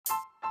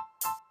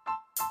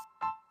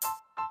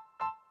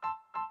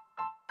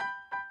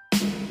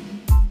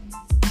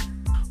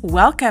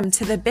Welcome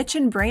to the Bitch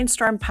and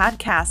Brainstorm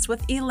podcast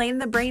with Elaine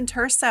the Brain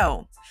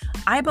Terso.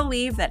 I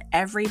believe that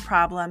every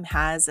problem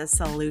has a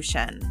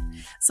solution.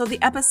 So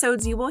the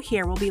episodes you will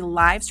hear will be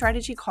live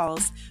strategy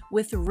calls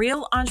with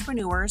real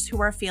entrepreneurs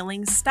who are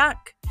feeling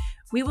stuck.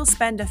 We will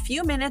spend a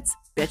few minutes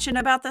bitching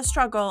about the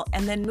struggle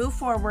and then move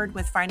forward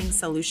with finding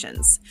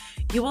solutions.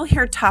 You will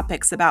hear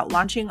topics about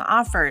launching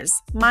offers,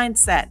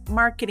 mindset,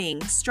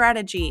 marketing,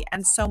 strategy,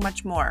 and so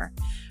much more.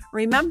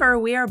 Remember,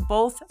 we are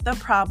both the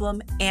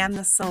problem and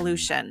the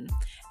solution.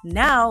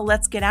 Now,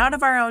 let's get out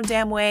of our own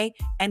damn way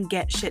and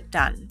get shit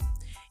done.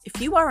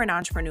 If you are an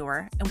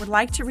entrepreneur and would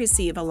like to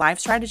receive a live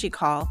strategy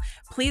call,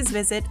 please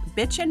visit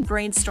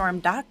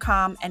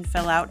bitchandbrainstorm.com and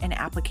fill out an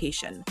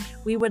application.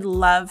 We would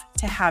love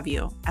to have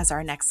you as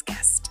our next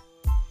guest.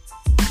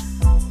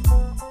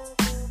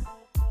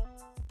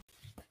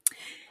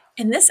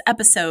 In this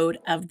episode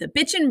of the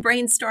Bitch and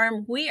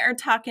Brainstorm, we are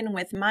talking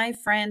with my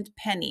friend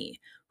Penny,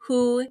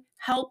 who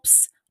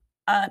helps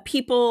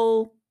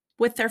people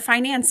with their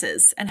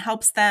finances and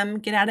helps them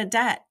get out of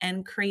debt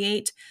and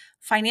create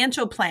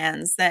financial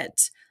plans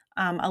that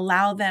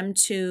allow them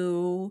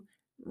to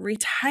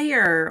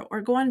retire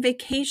or go on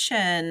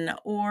vacation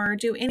or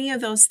do any of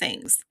those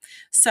things.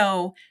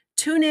 So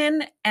tune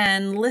in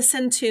and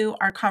listen to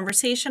our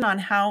conversation on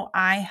how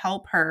I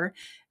help her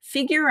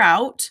figure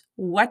out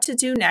what to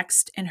do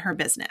next in her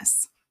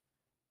business.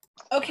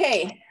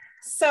 Okay,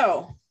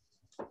 so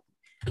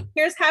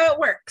here's how it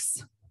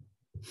works.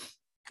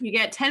 You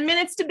get 10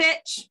 minutes to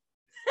bitch.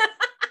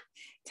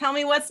 Tell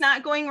me what's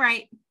not going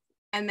right.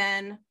 And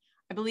then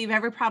I believe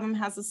every problem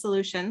has a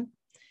solution.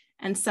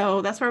 And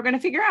so that's what we're going to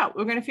figure out.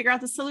 We're going to figure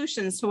out the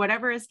solutions to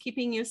whatever is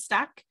keeping you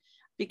stuck,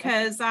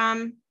 because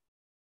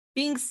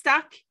being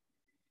stuck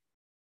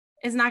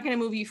is not going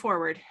to move you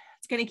forward.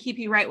 It's going to keep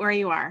you right where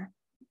you are.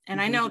 And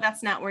I know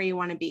that's not where you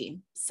want to be.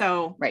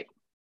 So right.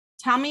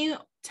 Tell me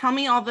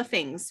all the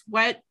things.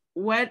 What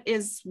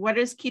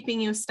is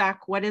keeping you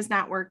stuck? What is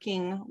not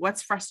working?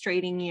 What's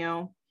frustrating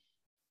you?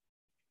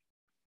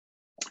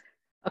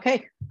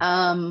 Okay.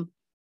 For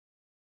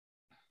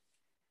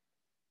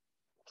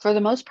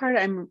the most part,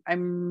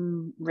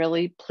 I'm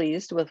really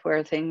pleased with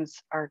where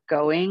things are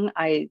going.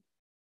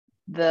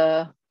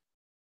 The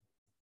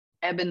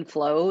ebb and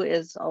flow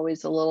is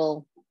always a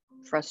little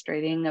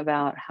frustrating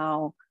about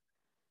how,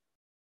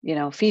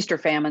 feast or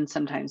famine,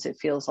 sometimes it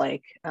feels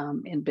like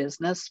in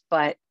business,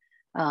 but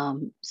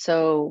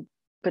so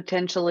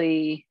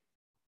potentially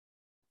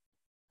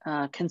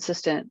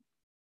consistent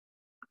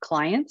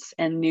clients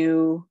and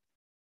new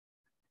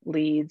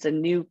leads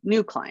and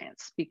new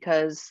clients,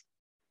 because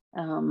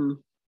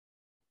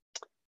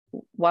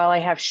while I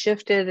have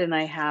shifted and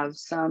I have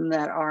some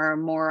that are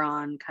more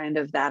on kind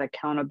of that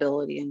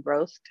accountability and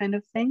growth kind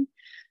of thing,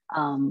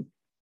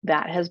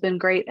 that has been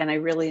great. And I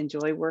really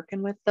enjoy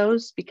working with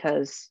those,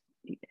 because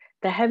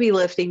the heavy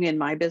lifting in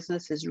my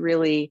business is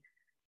really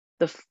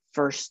the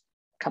first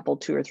couple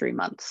 2 or 3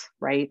 months,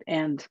 right?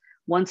 And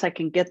once I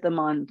can get them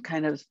on,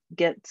 kind of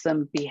get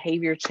some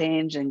behavior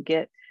change and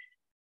get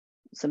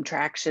some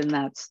traction,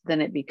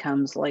 then it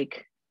becomes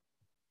like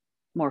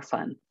more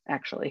fun,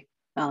 actually.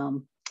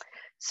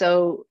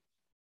 So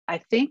I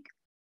think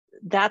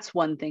that's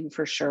one thing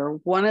for sure.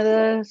 One of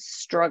the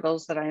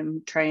struggles that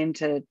I'm trying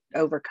to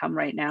overcome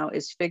right now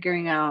is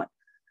figuring out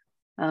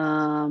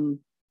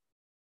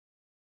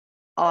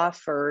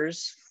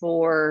offers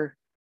for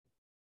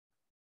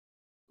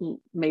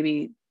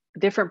maybe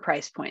different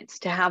price points,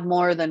 to have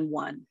more than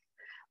one.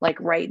 Like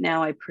right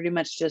now, I pretty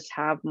much just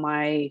have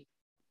my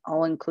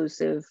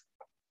all-inclusive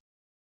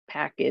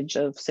package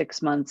of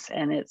 6 months,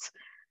 and it's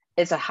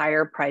a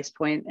higher price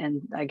point,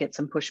 and I get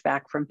some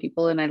pushback from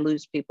people, and I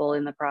lose people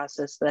in the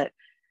process that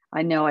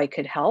I know I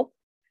could help,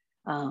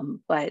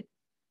 but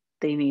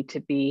they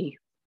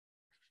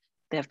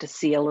have to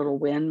see a little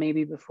win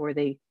maybe before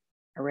they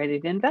are ready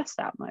to invest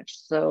that much.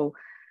 So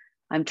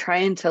I'm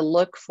trying to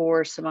look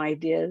for some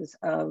ideas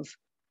of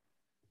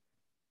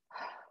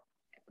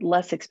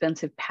less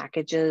expensive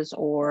packages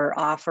or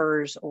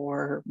offers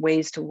or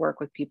ways to work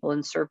with people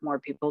and serve more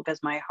people,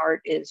 because my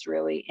heart is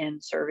really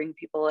in serving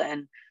people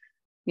and,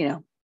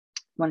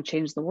 want to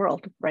change the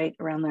world right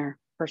around their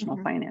personal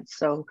finance.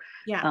 So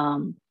yeah,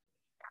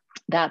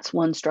 that's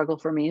one struggle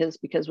for me, is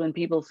because when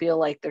people feel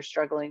like they're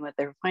struggling with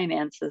their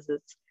finances,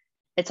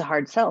 it's a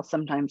hard sell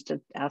sometimes to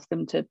ask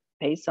them to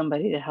pay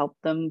somebody to help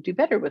them do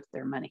better with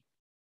their money.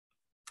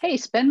 Hey,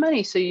 spend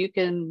money so you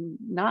can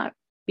not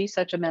be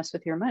such a mess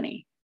with your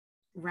money.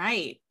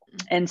 Right.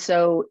 And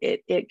so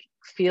it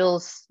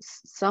feels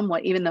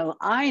somewhat, even though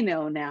I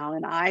know now,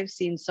 and I've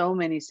seen so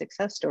many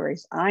success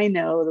stories, I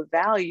know the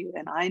value,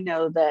 and I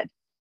know that,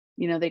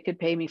 they could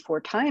pay me 4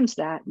 times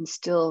that and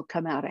still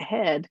come out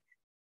ahead.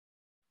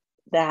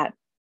 That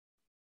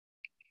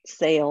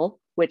sale,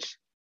 which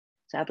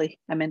sadly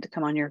I meant to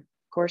come on your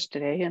course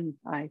today and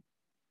I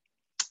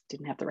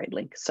didn't have the right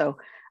link. So,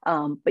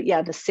 but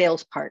yeah, the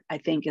sales part I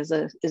think is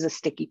a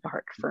sticky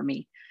part for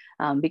me.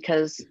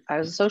 Because I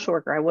was a social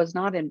worker, I was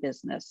not in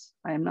business.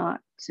 I'm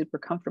not super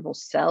comfortable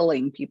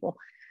selling people.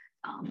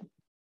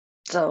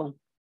 So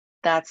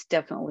that's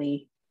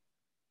definitely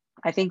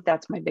I think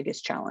that's my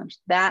biggest challenge.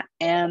 That,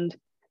 and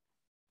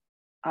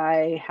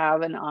I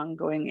have an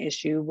ongoing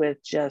issue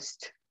with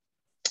just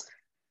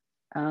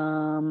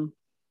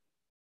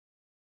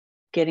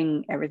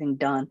getting everything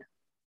done,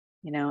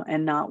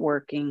 and not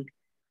working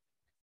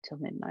till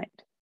midnight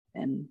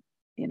and,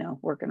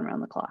 working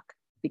around the clock,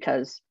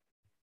 because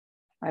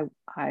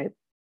I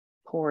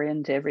pour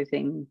into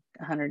everything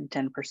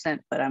 110%,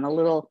 but I'm a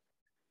little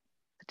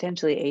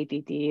potentially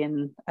ADD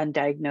and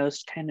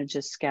undiagnosed, kind of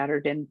just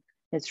scattered, and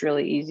it's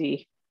really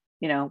easy.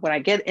 When I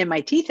get in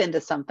my teeth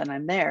into something,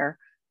 I'm there,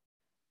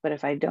 but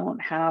if I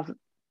don't have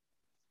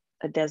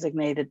a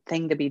designated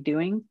thing to be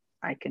doing,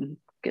 I can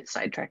get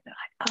sidetracked and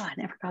I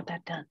never got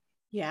that done.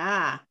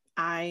 Yeah,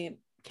 I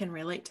can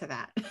relate to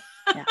that.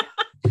 Yeah.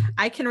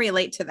 I can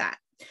relate to that.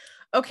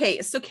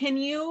 Okay, so can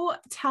you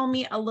tell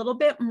me a little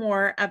bit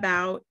more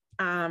about,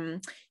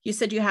 you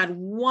said you have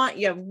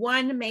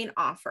one main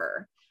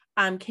offer.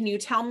 Can you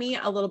tell me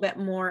a little bit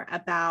more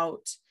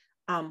about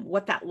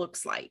what that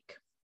looks like?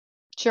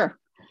 Sure.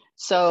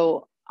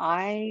 So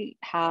I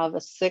have a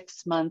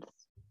 6-month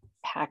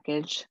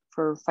package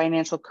for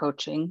financial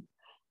coaching.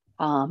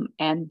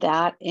 And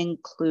that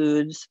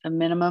includes a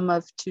minimum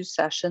of 2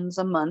 sessions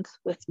a month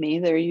with me.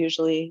 They're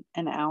usually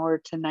an hour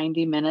to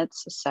 90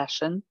 minutes a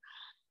session.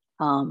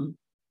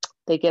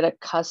 They get a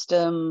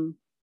custom,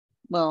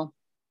 well,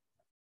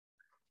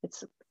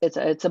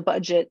 it's a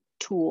budget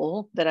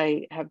tool that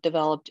I have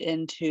developed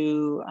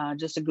into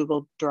just a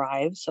Google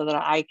Drive, so that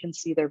I can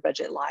see their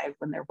budget live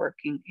when they're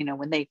working,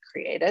 when they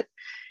create it.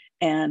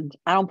 And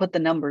I don't put the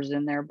numbers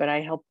in there, but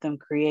I help them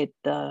create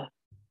the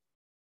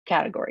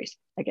categories,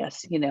 I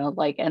guess, and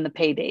the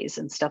paydays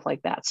and stuff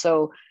like that.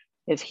 So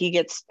if he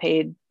gets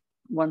paid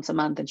once a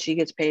month and she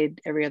gets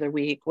paid every other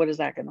week, what is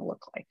that going to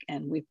look like?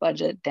 And we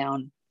budget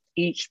down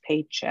each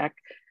paycheck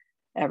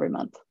every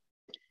month.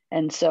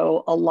 And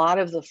so a lot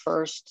of the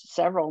first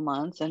several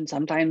months, and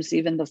sometimes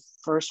even the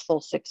first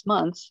full 6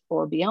 months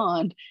or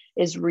beyond,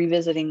 is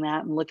revisiting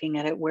that and looking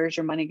at it. Where's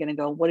your money going to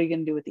go? What are you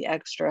going to do with the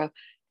extra?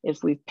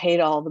 If we've paid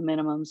all the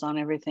minimums on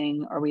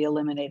everything, are we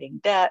eliminating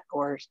debt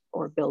or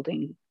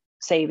building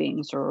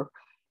savings, or,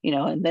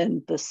 and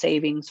then the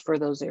savings for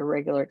those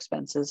irregular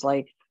expenses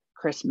like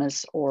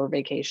Christmas or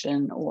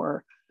vacation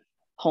or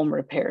home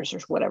repairs or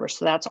whatever.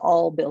 So that's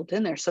all built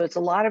in there. So it's a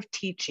lot of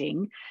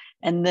teaching.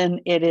 And then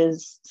it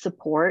is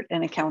support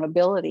and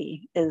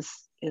accountability is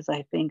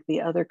I think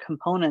the other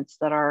components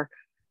that are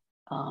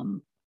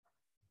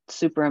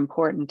super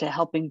important to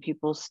helping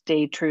people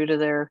stay true to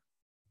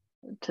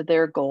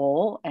their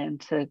goal, and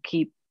to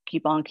keep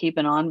on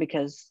keeping on,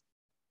 because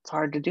it's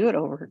hard to do it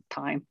over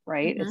time,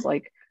 right? Mm-hmm. It's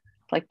like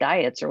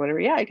diets or whatever.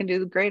 Yeah, I can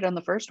do great on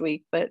the first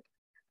week, but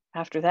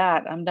after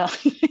that, I'm done.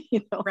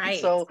 Right.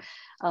 So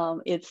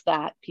it's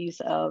that piece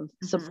of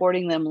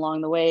supporting them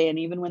along the way. And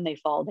even when they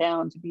fall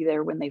down, to be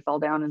there when they fall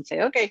down and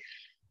say, okay,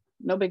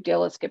 no big deal,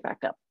 let's get back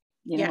up.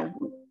 We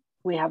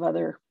have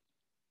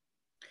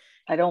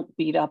I don't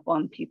beat up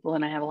on people,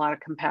 and I have a lot of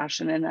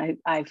compassion, and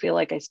I feel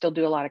like I still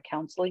do a lot of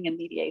counseling and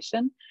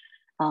mediation.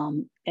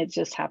 It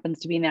just happens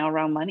to be now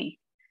around money.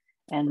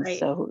 And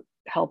so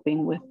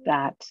helping with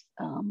that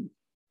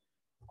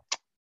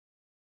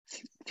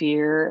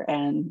fear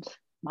and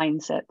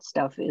mindset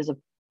stuff is a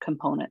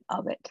component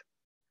of it.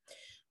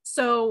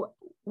 So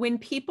when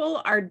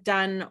people are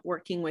done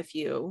working with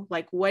you,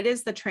 like, what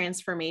is the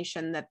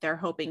transformation that they're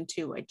hoping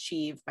to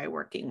achieve by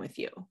working with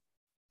you?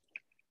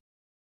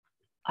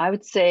 I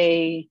would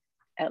say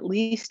at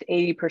least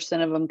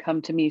 80% of them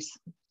come to me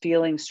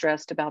feeling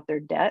stressed about their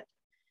debt,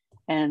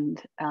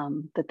 and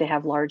that they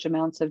have large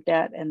amounts of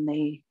debt, and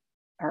they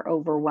are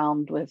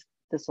overwhelmed with,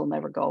 this will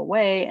never go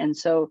away. And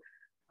so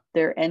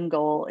their end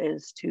goal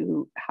is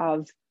to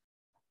have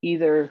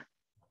either,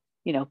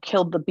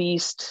 killed the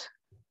beast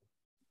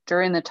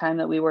during the time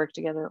that we work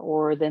together,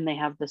 or then they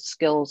have the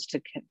skills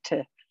to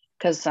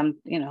because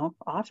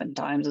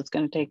oftentimes it's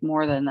going to take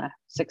more than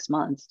 6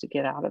 months to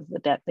get out of the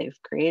debt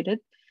they've created.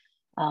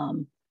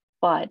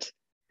 But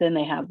then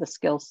they have the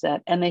skill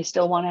set, and they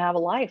still want to have a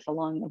life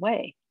along the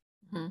way.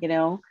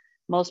 Mm-hmm.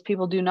 Most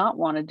people do not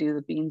want to do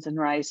the beans and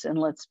rice and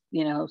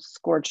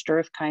scorched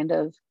earth kind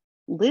of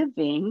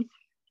living.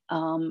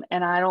 And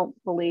I don't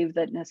believe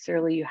that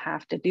necessarily you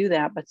have to do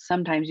that, but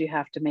sometimes you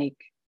have to make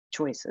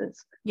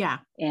choices. Yeah.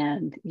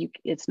 And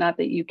it's not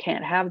that you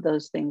can't have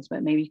those things,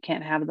 but maybe you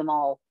can't have them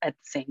all at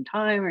the same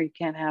time, or you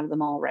can't have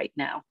them all right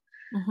now.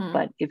 Mm-hmm.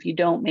 But if you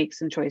don't make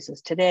some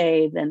choices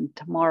today, then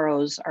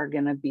tomorrow's are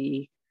going to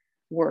be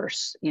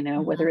worse,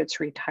 mm-hmm. whether it's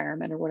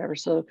retirement or whatever.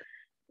 So,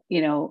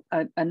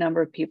 a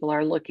number of people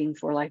are looking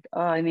for like, oh,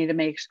 I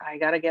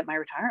got to get my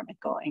retirement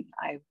going.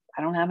 I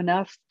don't have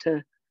enough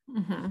to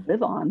mm-hmm.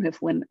 live on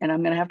and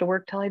I'm going to have to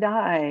work till I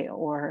die.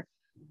 Or,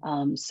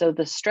 so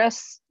the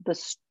stress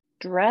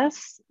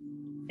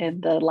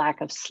and the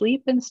lack of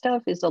sleep and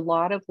stuff is a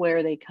lot of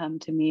where they come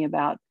to me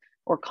about,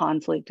 or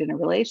conflict in a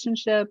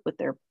relationship with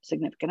their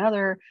significant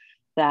other,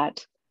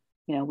 that,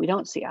 we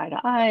don't see eye to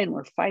eye, and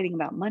we're fighting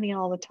about money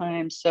all the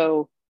time.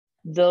 So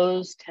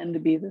those tend to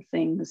be the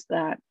things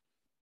that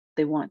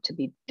they want to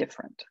be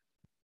different.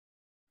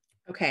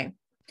 Okay.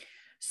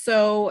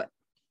 So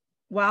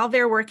while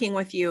they're working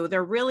with you,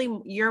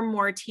 you're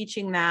more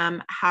teaching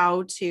them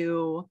how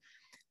to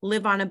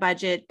live on a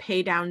budget,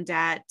 pay down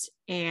debt,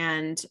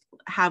 and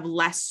have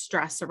less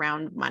stress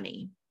around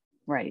money.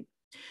 Right.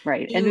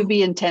 Right. And to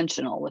be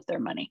intentional with their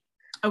money.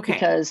 Okay.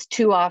 Because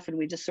too often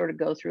we just sort of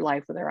go through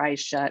life with our eyes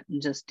shut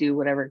and just do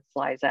whatever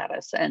flies at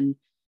us. And,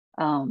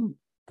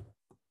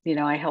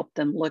 I help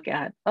them look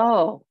at,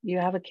 oh, you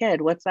have a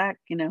kid. What's that?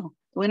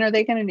 When are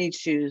they going to need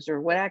shoes, or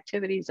what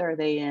activities are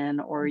they in?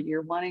 Or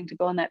you're wanting to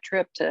go on that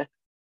trip to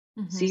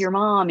see your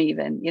mom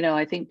even.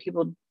 I think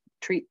people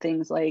treat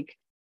things like,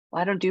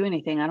 well, I don't do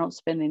anything. I don't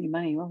spend any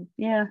money. Well,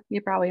 yeah,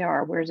 you probably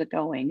are. Where's it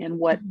going? And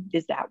what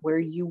is that where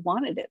you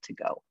wanted it to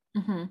go?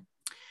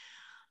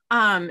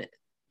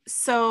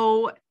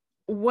 So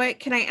what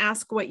can I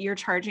ask what you're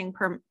charging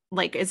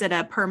is it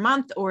a per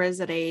month or is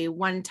it a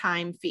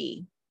one-time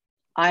fee?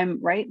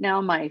 Right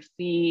now, my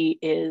fee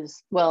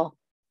is, well,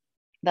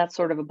 that's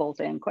sort of a both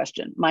and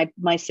question. My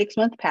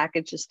 6-month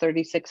package is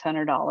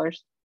 $3,600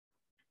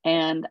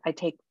 and I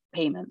take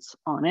payments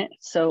on it.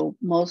 So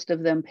most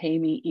of them pay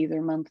me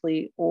either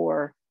monthly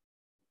or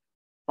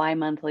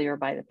bi-monthly or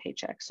by the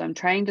paycheck. So I'm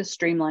trying to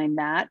streamline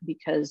that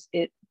because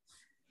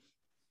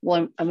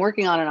I'm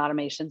working on an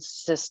automation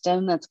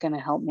system that's going to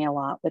help me a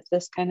lot with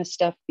this kind of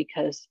stuff,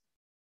 because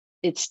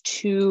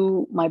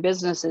my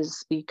business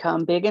has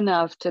become big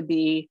enough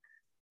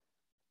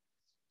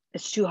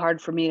it's too hard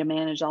for me to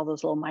manage all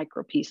those little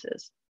micro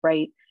pieces.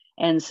 Right.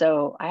 And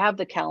so I have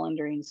the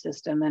calendaring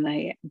system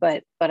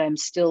but I'm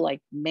still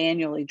like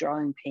manually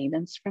drawing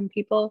payments from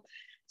people.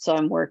 So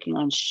I'm working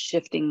on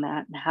shifting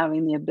that and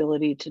having the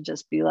ability to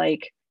just be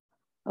like,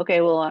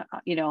 okay, well,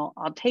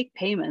 I'll take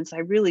payments.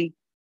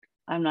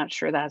 I'm not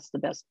sure that's the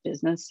best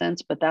business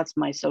sense, but that's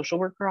my social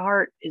worker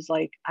heart is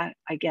like, I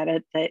get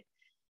it that,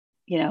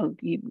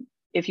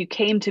 if you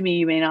came to me,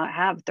 you may not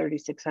have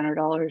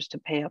 $3,600 to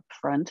pay up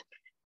front.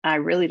 I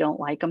really don't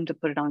like them to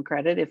put it on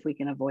credit if we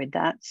can avoid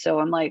that. So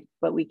I'm like,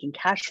 but we can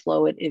cash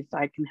flow it. If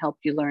I can help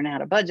you learn how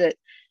to budget,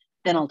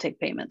 then I'll take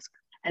payments.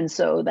 And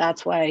so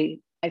that's why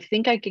I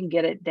think I can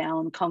get it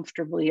down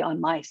comfortably on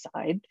my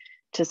side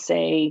to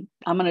say,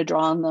 I'm going to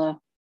draw on the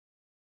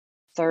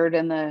 3rd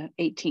and the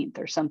 18th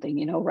or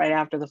something, right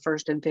after the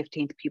 1st and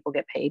 15th people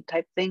get paid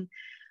type thing.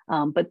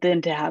 But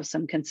then to have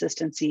some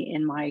consistency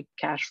in my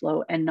cash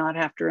flow and not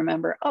have to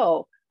remember,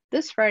 oh,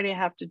 this Friday I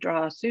have to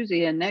draw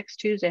Susie and next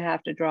Tuesday I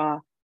have to draw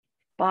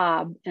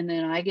Bob. And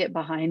then I get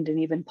behind in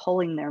even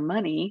pulling their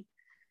money.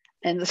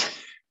 And,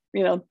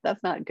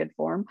 that's not good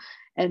form.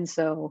 And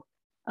so,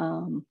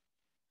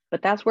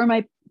 but that's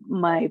where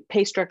my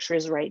pay structure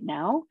is right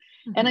now.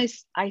 And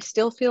I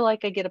still feel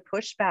like I get a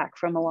pushback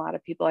from a lot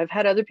of people. I've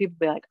had other people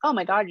be like, oh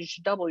my God, you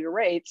should double your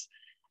rates.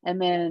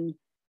 And then,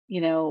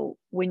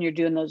 when you're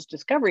doing those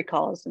discovery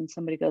calls and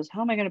somebody goes,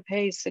 how am I going to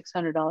pay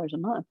 $600 a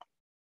month?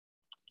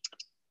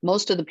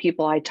 Most of the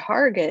people I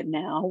target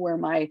now, where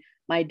my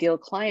ideal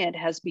client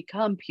has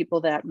become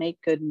people that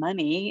make good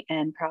money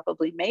and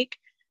probably make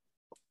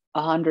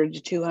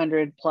 $100 to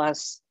 $200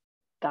 plus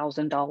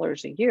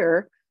 $1,000 a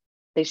year,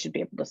 they should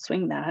be able to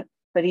swing that.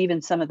 But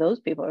even some of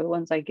those people are the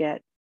ones I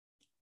get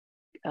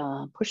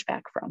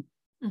pushback from,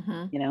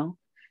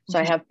 So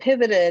I have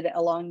pivoted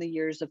along the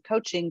years of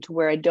coaching to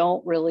where I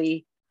don't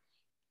really,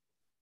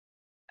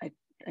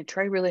 I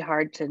try really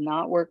hard to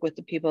not work with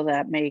the people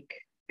that make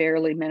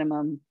barely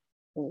minimum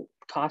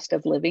cost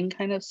of living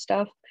kind of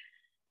stuff,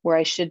 where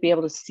I should be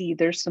able to see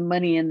there's some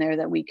money in there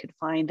that we could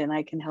find and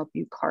I can help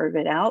you carve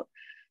it out.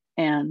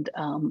 And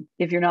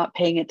if you're not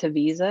paying it to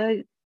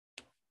Visa,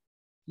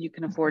 you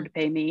can afford to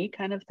pay me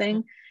kind of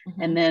thing.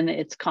 And then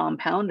it's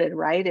compounded,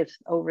 right? If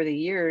over the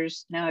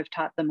years, now I've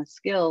taught them a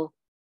skill,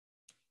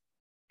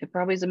 it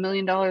probably is $1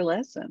 million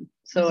lesson.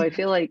 So I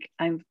feel like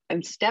I'm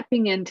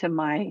stepping into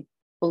my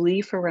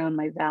belief around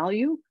my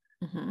value,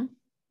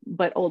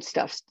 but old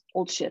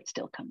shit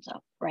still comes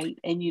up, right?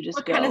 And you just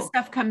what kind of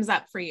stuff comes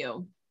up for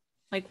you?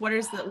 Like what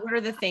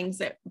are the things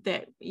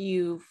that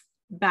you've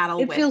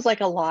battled with? It feels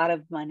like a lot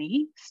of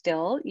money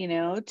still,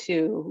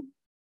 to,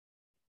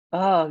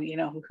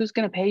 who's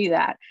going to pay you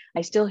that?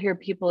 I still hear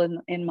people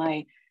in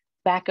my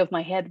back of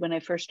my head when I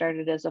first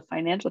started as a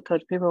financial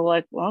coach, people were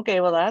like, well, okay,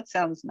 well, that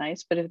sounds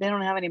nice, but if they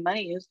don't have any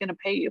money, who's going to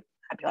pay you?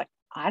 I'd be like,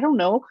 I don't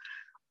know.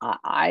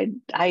 I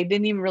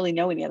didn't even really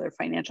know any other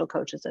financial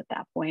coaches at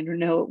that point or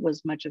know it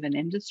was much of an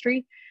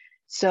industry.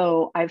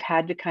 So I've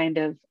had to kind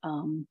of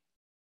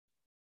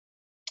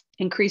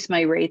increase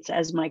my rates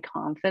as my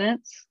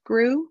confidence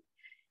grew.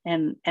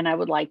 And I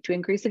would like to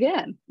increase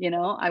again.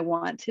 I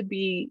want to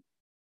be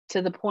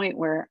to the point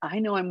where I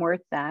know I'm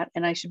worth that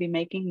and I should be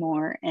making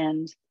more.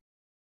 And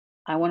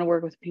I want to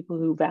work with people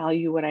who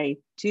value what I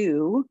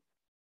do,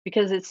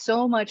 because it's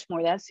so much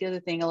more. That's the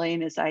other thing,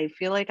 Elaine, is I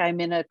feel like I'm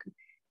in a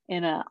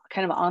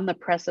kind of on the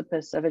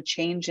precipice of a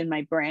change in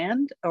my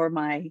brand or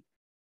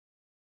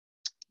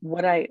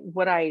what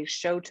I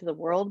show to the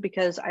world,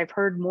 because I've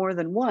heard more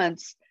than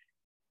once,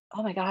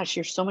 oh my gosh,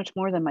 you're so much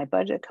more than my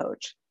budget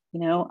coach.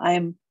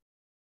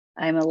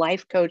 I'm a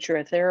life coach or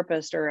a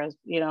therapist or a,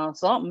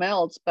 something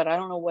else, but I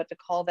don't know what to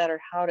call that or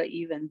how to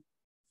even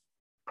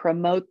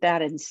promote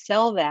that and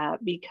sell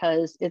that,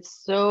 because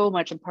it's so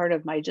much a part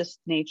of my just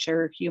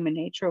nature, human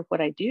nature of what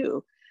I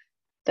do,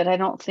 that I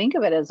don't think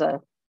of it as a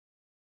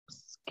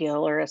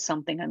skill or as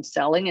something I'm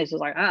selling. It's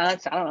just like, I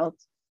don't know,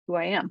 it's who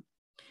I am.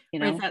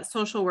 Right, that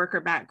social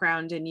worker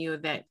background in you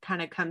that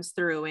kind of comes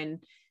through and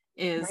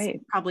is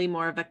probably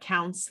more of a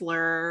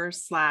counselor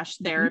slash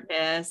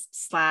therapist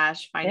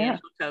slash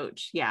financial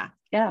coach. Yeah.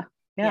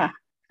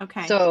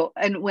 Okay. So,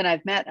 and when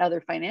I've met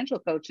other financial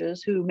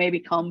coaches who maybe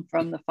come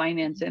from the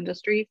finance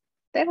industry,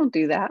 they don't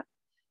do that.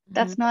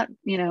 That's not,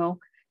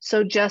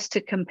 so just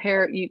to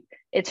compare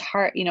it's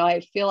hard, I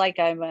feel like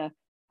I'm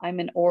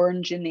an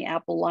orange in the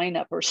Apple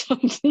lineup or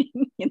something,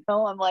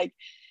 I'm like,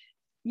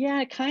 yeah,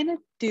 I kind of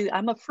do.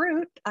 I'm a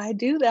fruit. I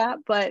do that,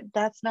 but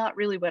that's not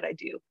really what I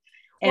do.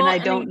 And I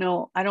don't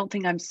know. I don't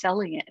think I'm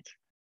selling it.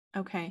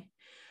 Okay.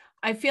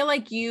 I feel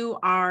like you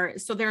are.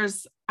 So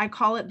I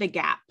call it the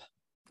gap.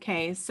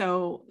 Okay.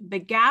 So the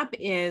gap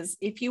is,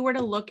 if you were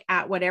to look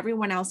at what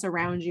everyone else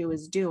around you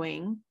is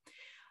doing,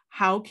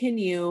 how can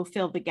you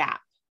fill the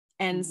gap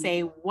and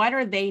say, what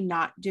are they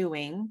not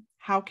doing?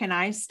 How can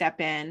I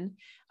step in?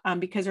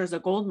 Because there's a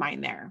gold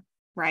mine there.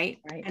 Right.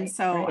 And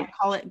so I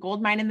call it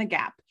gold mine in the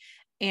gap.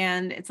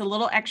 And it's a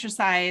little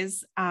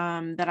exercise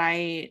that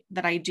I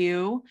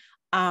do.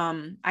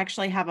 I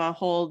actually have a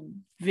whole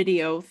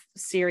video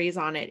series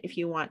on it. If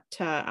you want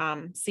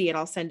to see it,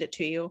 I'll send it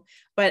to you.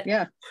 But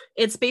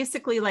it's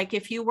basically like,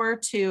 if you were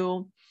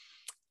to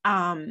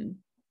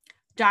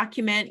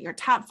document your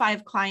top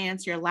 5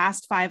 clients, your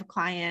last 5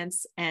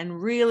 clients, and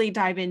really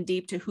dive in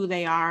deep to who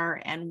they are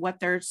and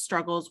what their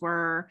struggles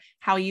were,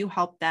 how you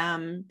helped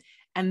them.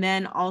 And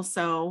then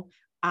also,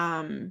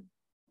 and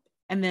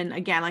then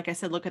again, like I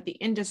said, look at the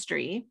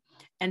industry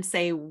and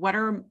say, what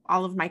are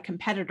all of my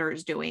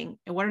competitors doing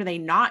and what are they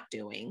not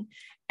doing?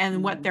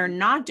 And what they're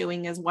not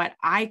doing is what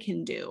I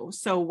can do.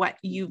 So what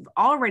you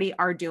already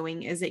are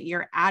doing is that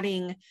you're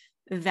adding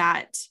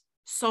that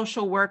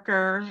social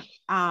worker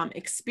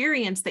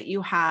experience that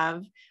you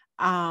have,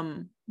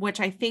 which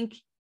I think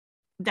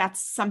that's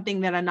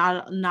something that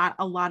not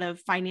a lot of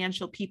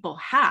financial people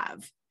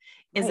have,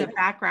 is a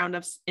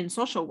background in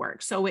social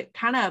work. So it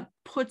kind of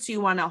puts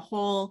you on a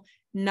whole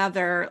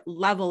another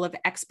level of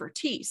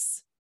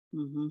expertise.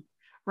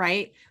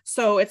 Right.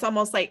 So it's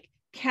almost like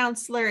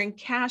counselor and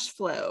cash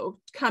flow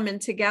coming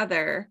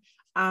together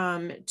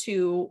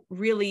to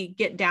really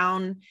get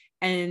down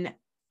and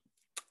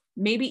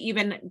maybe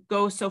even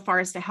go so far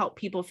as to help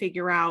people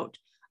figure out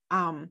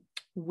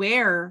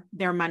where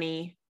their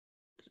money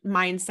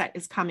mindset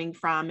is coming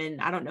from. And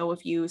I don't know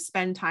if you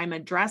spend time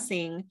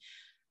addressing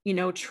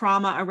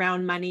trauma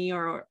around money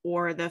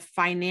or the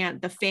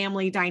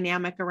family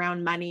dynamic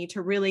around money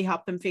to really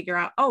help them figure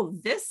out, oh,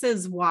 this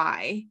is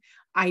why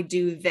I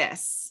do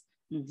this.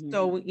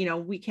 So,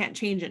 we can't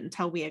change it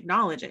until we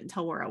acknowledge it,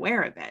 until we're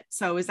aware of it.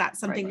 So is that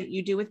something that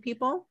you do with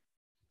people?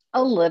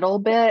 A little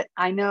bit.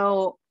 I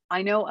know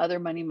other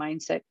money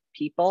mindset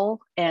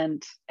people,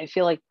 and I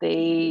feel like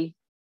they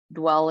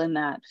dwell in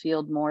that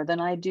field more than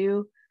I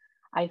do.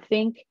 I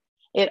think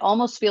it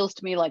almost feels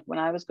to me like when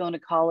I was going to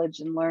college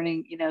and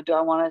learning, do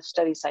I want to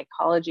study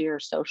psychology or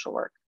social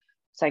work?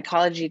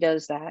 Psychology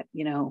does that,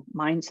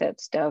 mindset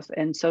stuff,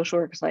 and social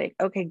work is like,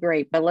 okay,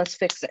 great, but let's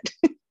fix it,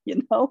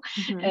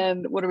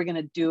 and what are we going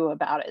to do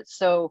about it?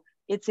 So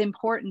it's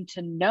important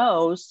to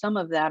know some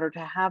of that or to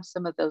have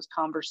some of those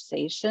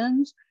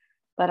conversations.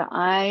 But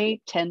I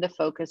tend to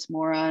focus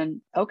more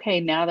on, okay,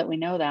 now that we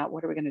know that,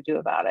 what are we going to do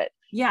about it?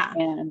 Yeah.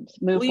 And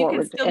move forward. You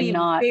can still be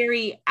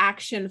very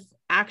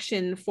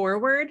action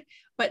forward,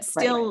 but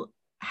still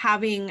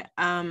having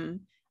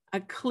a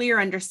clear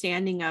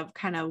understanding of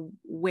kind of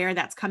where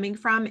that's coming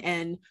from.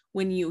 And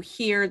when you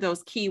hear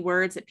those key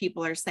words that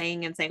people are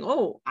saying and saying,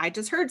 oh, I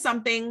just heard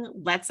something,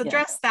 let's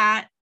address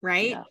that.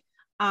 Right.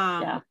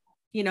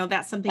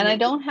 That's something. And I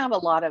don't have a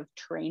lot of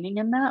training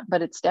in that,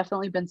 but it's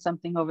definitely been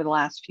something over the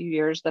last few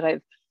years that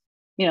I've,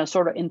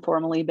 sort of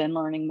informally been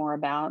learning more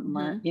about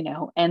and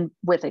and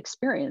with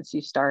experience,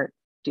 you start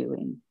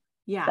doing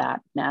that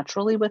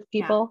naturally with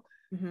people.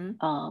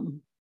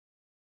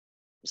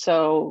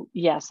 So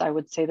yes, I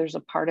would say there's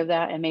a part of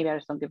that, and maybe I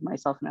just don't give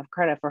myself enough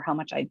credit for how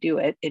much I do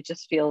it. It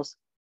just feels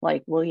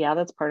like, well, yeah,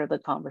 that's part of the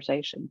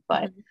conversation,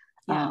 but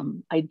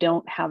I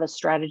don't have a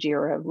strategy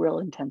or a real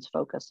intense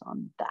focus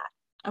on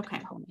that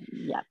component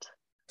yet.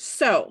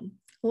 So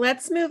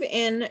let's move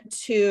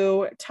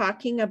into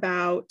talking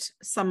about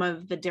some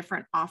of the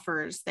different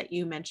offers that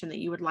you mentioned that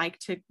you would like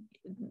to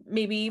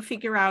maybe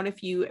figure out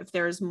if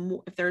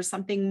there's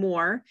something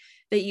more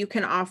that you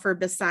can offer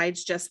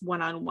besides just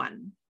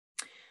one-on-one.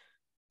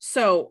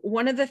 So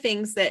one of the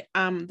things that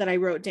I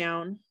wrote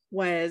down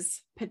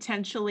was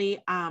potentially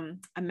a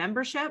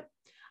membership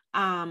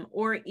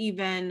or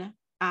even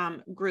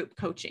group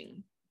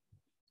coaching.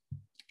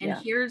 And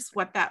here's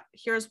what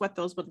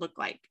those would look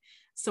like.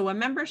 So a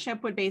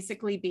membership would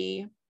basically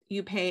be,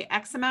 you pay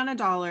X amount of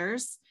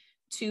dollars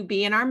to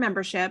be in our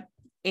membership.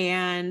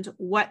 And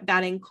what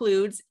that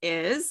includes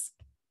is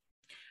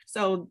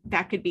So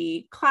that could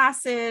be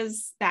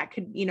classes, that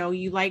could,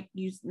 you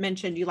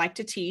mentioned you like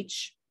to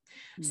teach.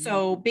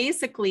 So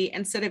basically,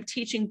 instead of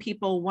teaching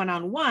people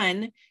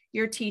one-on-one,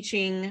 you're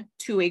teaching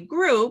to a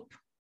group,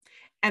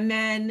 and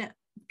then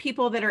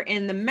people that are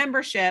in the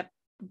membership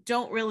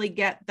don't really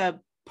get the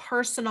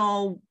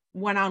personal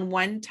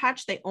one-on-one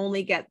touch. They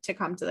only get to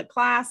come to the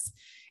class,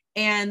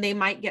 and they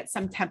might get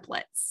some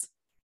templates.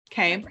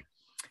 Okay.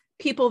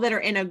 People that are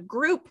in a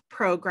group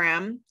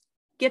program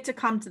get to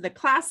come to the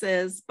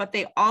classes, but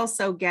they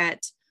also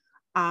get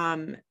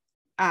one-on-one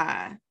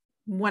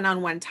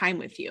time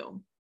with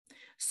you.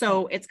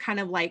 So it's kind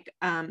of like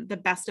the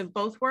best of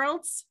both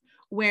worlds,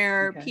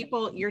 where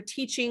people, you're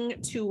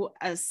teaching to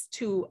a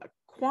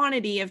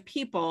quantity of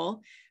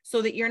people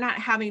so that you're not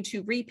having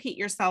to repeat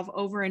yourself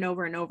over and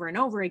over and over and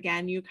over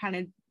again. You kind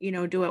of,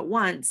 do it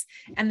once.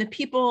 And the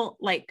people,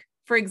 like,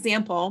 for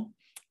example,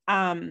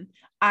 I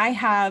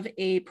have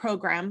a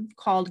program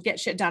called Get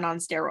Shit Done on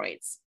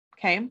Steroids.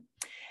 Okay.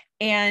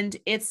 And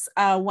it's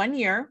a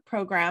 1-year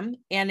program,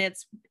 and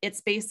it's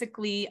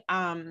basically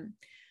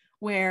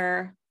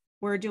where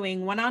we're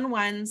doing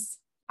one-on-ones,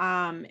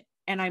 and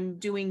I'm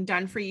doing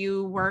done for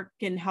you work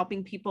and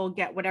helping people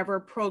get whatever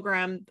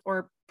program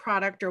or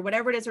product or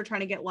whatever it is they're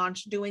trying to get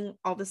launched, doing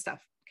all this stuff.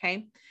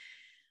 Okay.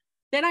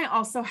 Then I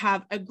also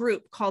have a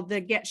group called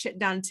the Get Shit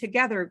Done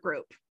Together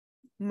group.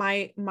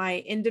 My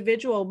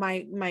individual,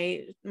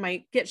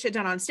 my Get Shit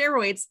Done on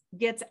Steroids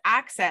gets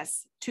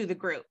access to the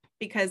group,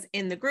 because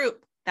in the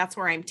group, that's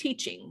where I'm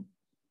teaching.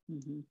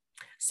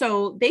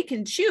 So they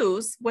can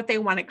choose what they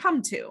want to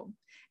come to,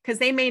 because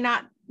they may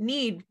not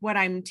need what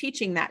I'm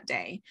teaching that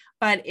day.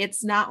 But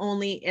it's not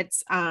only,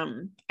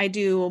 I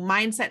do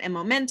mindset and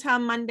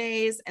momentum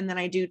Mondays, and then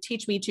I do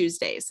Teach Me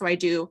Tuesdays. So I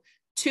do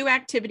 2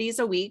 activities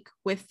a week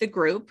with the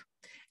group,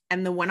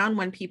 and the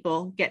one-on-one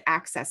people get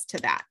access to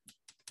that.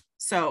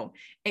 So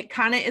it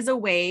kind of is a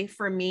way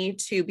for me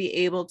to be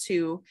able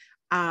to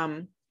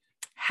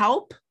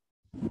help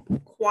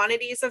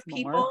quantities of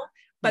people.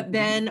 But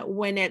then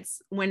when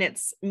it's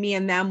me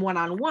and them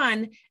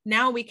one-on-one,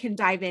 now we can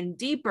dive in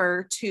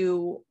deeper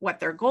to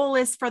what their goal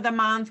is for the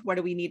month. What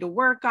do we need to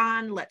work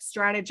on? Let's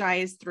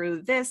strategize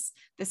through this.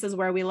 This is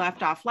where we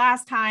left off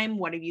last time.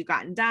 What have you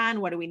gotten done?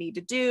 What do we need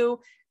to do?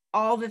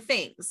 All the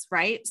things,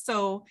 right?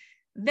 So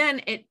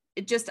then it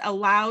just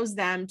allows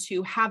them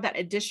to have that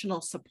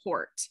additional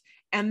support.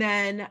 And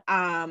then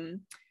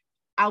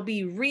I'll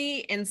be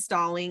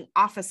reinstalling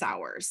office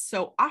hours.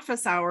 So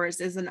office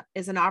hours is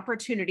an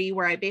opportunity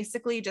where I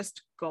basically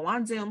just go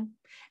on Zoom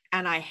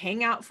and I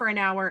hang out for an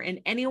hour, and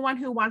anyone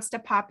who wants to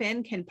pop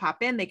in can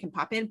pop in. They can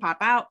pop in, pop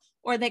out,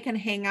 or they can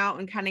hang out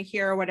and kind of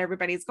hear what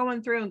everybody's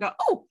going through and go,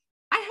 oh,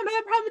 I have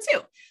that problem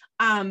too.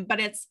 But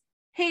it's,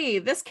 hey,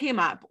 this came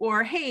up,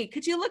 or, hey,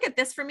 could you look at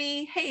this for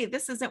me? Hey,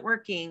 this isn't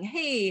working.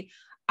 Hey,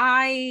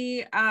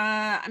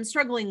 I'm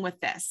struggling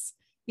with this.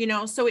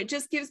 So it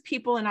just gives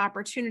people an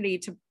opportunity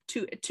to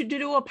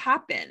do a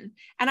pop in,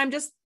 and I'm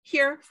just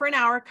here for an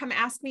hour. Come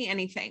ask me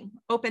anything,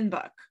 open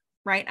book,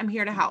 right? I'm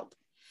here to help.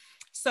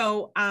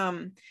 So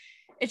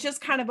it's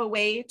just kind of a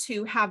way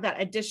to have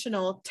that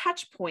additional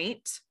touch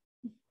point,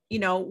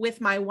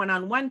 with my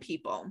one-on-one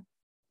people,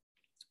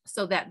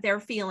 so that they're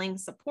feeling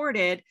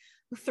supported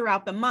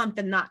throughout the month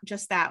and not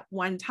just that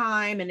one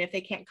time. And if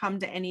they can't come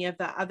to any of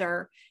the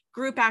other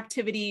group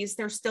activities,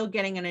 they're still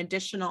getting an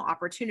additional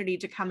opportunity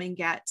to come and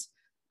get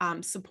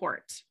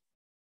support,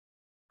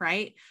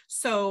 right?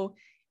 So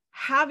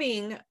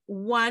having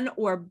one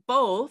or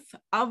both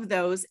of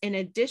those in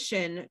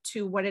addition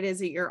to what it is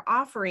that you're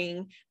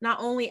offering not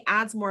only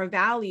adds more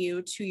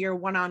value to your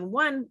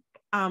one-on-one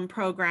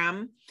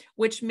program,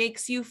 which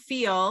makes you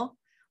feel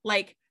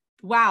like,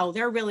 wow,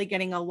 they're really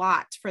getting a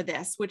lot for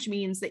this, which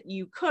means that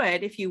you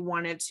could, if you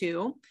wanted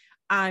to,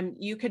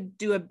 you could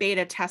do a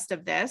beta test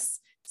of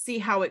this, see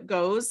how it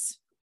goes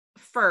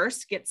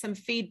first, get some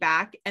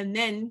feedback, and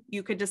then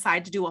you could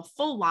decide to do a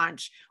full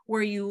launch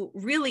where you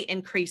really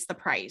increase the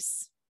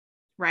price,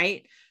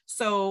 right?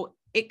 So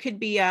it could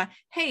be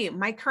hey,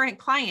 my current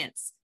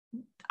clients,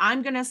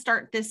 I'm going to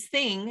start this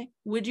thing.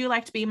 Would you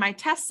like to be my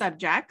test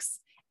subjects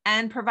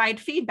and provide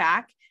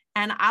feedback?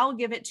 And I'll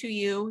give it to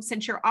you,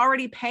 since you're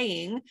already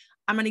paying.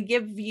 I'm going to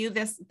give you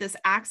this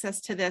access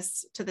to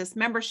this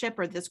membership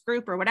or this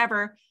group or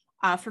whatever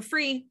for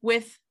free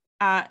with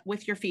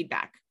your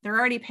feedback. They're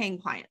already paying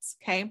clients.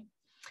 Okay.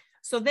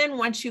 So then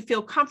once you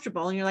feel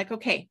comfortable and you're like,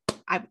 okay,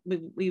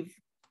 we've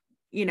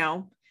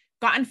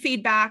gotten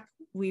feedback,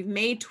 we've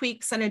made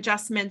tweaks and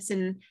adjustments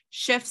and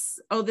shifts.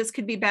 Oh, this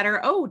could be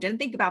better. Oh, didn't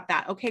think about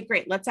that. Okay,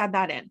 great. Let's add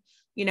that in,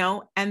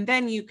 and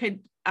then you could,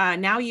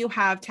 now you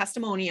have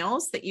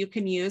testimonials that you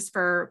can use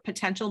for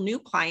potential new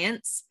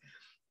clients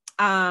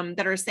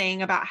that are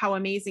saying about how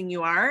amazing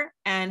you are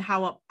and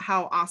how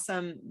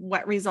awesome,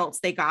 what results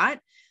they got.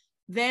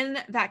 Then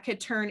that could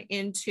turn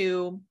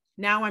into,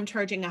 now I'm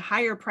charging a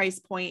higher price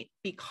point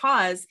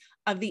because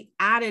of the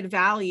added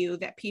value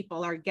that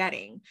people are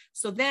getting.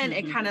 So then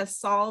it kind of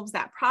solves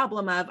that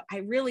problem of, I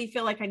really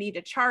feel like I need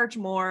to charge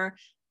more,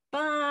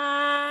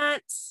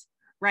 but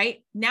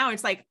right? Now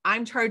it's like,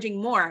 I'm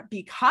charging more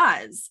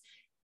because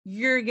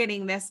you're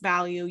getting this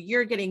value,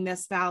 you're getting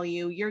this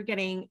value, you're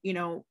getting,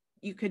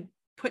 you could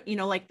put,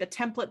 like the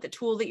template, the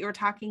tool that you were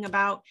talking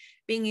about,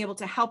 being able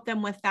to help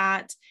them with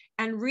that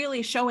and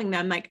really showing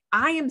them like,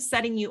 I am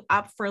setting you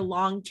up for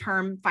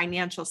long-term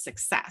financial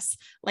success.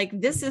 Like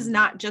this is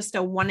not just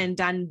a one and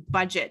done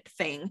budget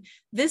thing.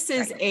 This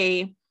is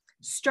a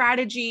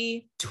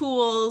strategy,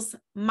 tools,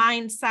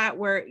 mindset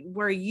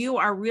where you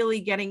are really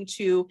getting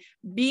to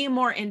be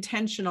more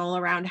intentional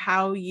around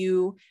how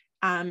you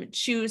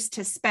choose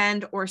to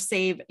spend or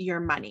save your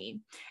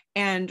money,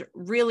 and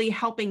really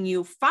helping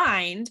you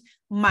find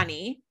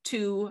money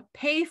to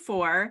pay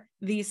for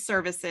these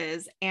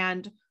services.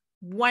 And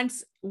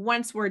once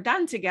we're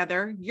done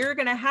together, you're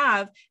going to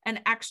have an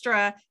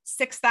extra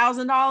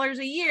 $6,000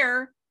 a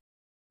year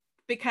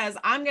because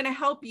I'm going to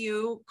help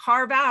you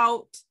carve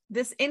out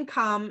this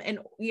income, and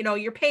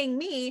you're paying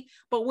me,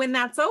 but when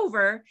that's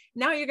over,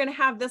 now you're going to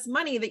have this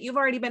money that you've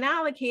already been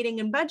allocating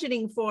and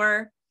budgeting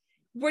for.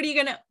 What are you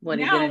going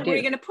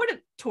to put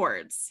it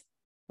towards?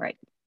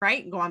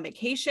 Right. Go on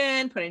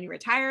vacation, put in your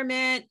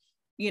retirement,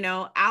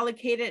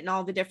 allocate it in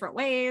all the different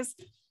ways.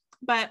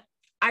 But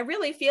I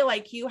really feel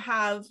like you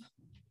have,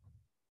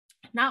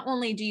 not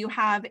only do you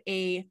have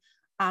a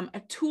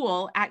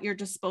tool at your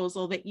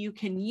disposal that you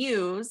can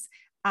use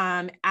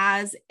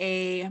as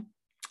a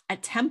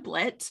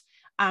template.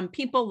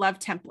 People love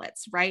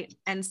templates, right?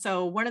 And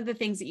so one of the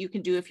things that you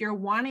can do if you're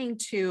wanting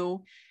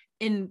to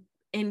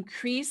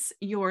increase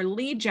your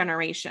lead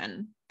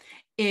generation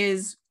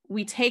is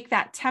we take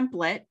that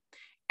template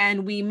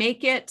and we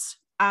make it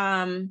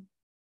a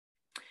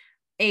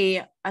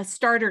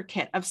starter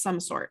kit of some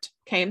sort.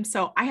 Okay.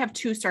 So I have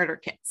 2 starter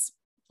kits.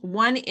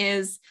 One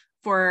is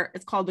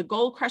it's called the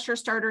Goal Crusher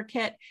Starter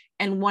Kit,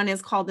 and one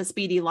is called the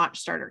Speedy Launch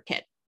Starter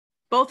Kit.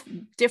 Both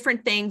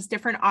different things,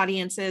 different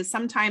audiences.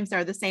 Sometimes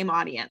they're the same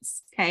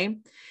audience. Okay.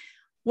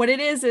 What it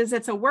is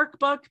it's a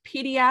workbook,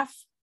 PDF,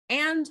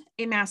 and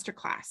a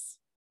masterclass.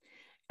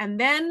 And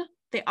then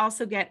they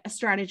also get a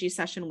strategy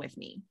session with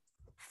me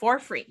for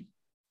free.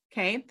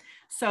 Okay.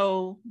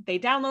 So they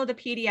download the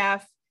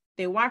PDF,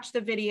 they watch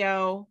the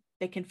video,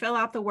 they can fill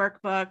out the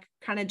workbook,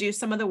 kind of do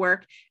some of the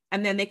work,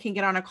 and then they can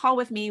get on a call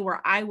with me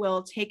where I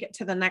will take it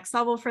to the next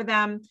level for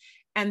them.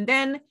 And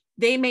then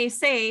they may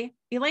say,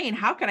 Elaine,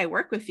 how can I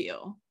work with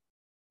you?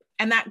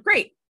 And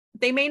great.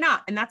 They may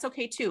not, and that's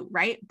okay too,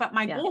 right? But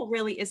my goal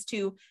really is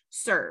to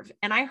serve.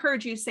 And I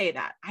heard you say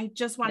that. I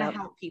just want to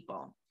help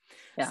people.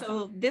 Yeah.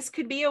 So this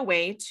could be a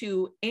way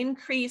to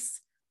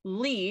increase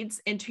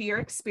leads into your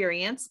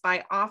experience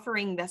by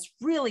offering this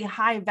really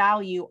high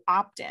value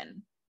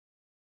opt-in.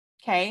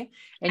 Okay.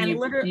 And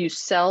you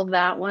sell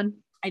that one?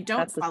 I don't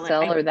that's sell a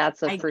sell it. Or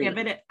that's a free?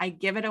 I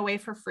give it away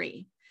for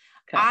free.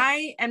 Okay.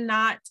 I am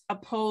not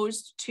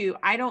opposed to,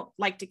 I don't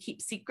like to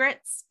keep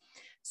secrets.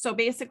 So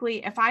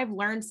basically, if I've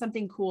learned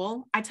something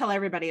cool, I tell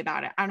everybody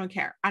about it. I don't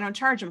care. I don't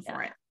charge them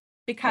for it,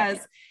 because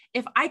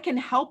if I can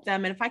help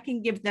them and if I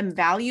can give them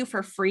value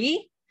for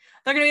free,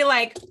 they're going to be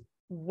like,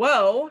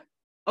 whoa,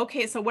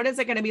 okay, so what is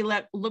it going to be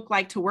look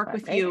like to work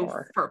with you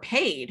for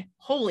paid?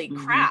 Holy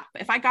crap.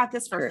 If I got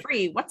this for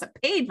free, what's a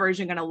paid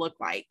version going to look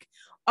like?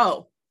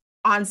 Oh,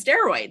 on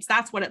steroids.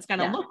 That's what it's going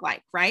to look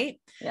like. Right.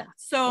 Yeah.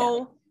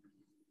 So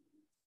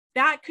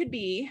that could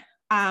be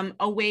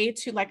a way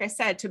to, like I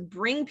said, to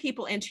bring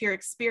people into your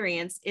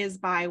experience is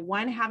by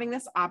 1, having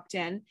this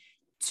opt-in,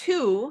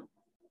 2,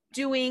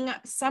 doing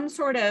some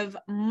sort of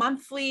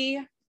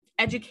monthly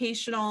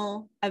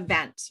educational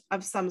event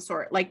of some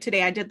sort. Like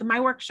today I did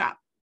my workshop,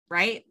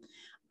 right?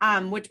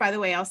 Which, by the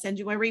way, I'll send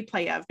you a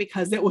replay of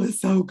because it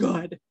was so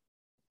good.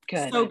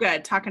 So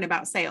good talking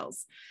about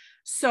sales.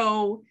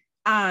 So,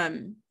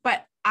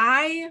 but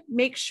I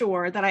make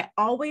sure that I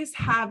always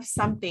have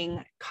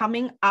something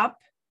coming up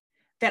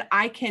that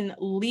I can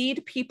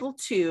lead people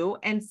to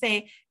and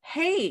say,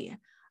 hey,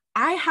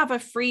 I have a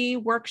free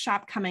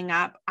workshop coming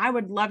up. I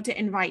would love to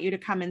invite you to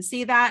come and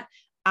see that.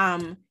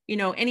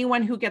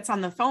 Anyone who gets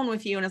on the phone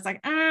with you and it's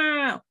like,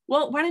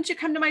 well, why don't you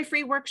come to my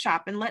free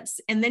workshop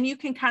and then you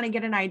can kind of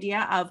get an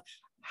idea of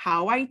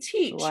how I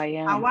teach,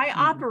 how I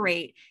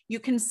operate. You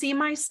can see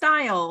my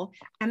style,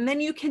 and then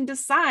you can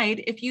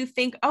decide if you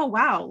think, oh,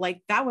 wow,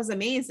 like that was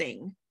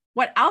amazing.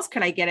 What else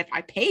could I get if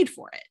I paid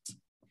for it?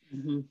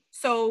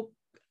 So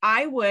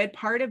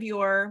part of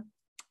your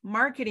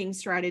marketing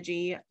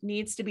strategy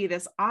needs to be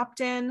this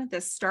opt-in,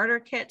 this starter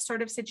kit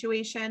sort of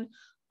situation,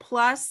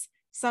 plus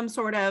some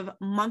sort of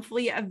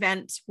monthly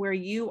event where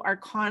you are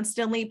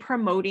constantly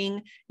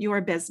promoting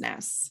your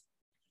business.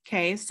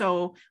 Okay.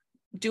 So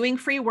doing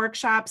free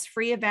workshops,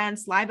 free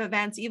events, live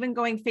events, even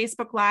going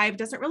Facebook Live,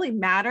 doesn't really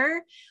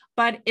matter,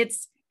 but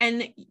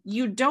and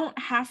you don't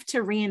have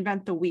to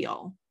reinvent the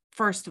wheel,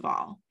 first of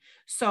all.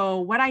 So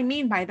what I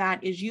mean by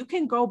that is you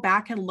can go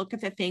back and look at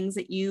the things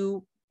that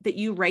you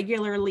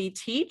regularly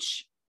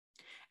teach,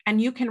 and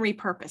you can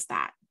repurpose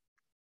that.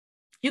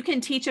 You can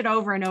teach it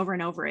over and over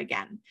and over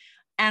again.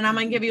 And I'm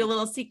going to give you a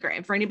little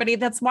secret. For anybody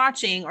that's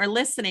watching or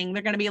listening,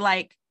 they're going to be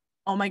like,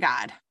 oh my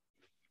God.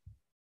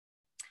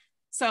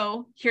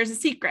 So here's a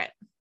secret.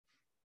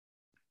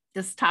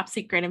 this is top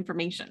secret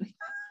information.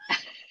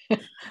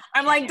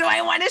 I'm like, do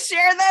I want to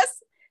share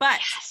this? But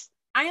yes.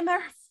 I am a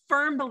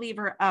firm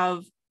believer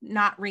of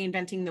not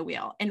reinventing the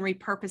wheel and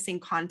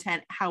repurposing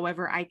content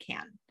however I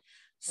can.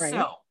 Right.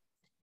 So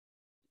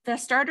the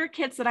starter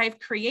kits that I've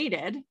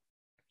created,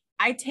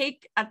 I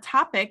take a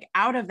topic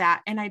out of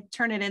that and I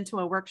turn it into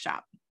a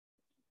workshop.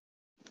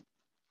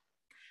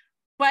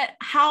 But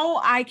how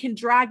I can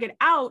drag it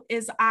out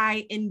is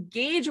I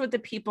engage with the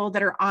people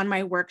that are on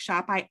my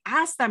workshop. I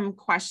ask them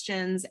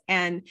questions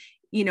and,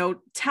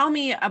 tell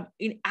me,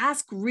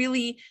 ask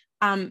really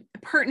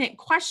pertinent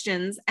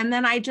questions. And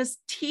then I just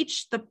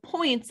teach the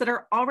points that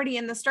are already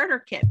in the starter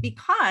kit,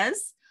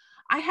 because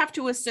I have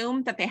to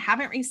assume that they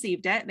haven't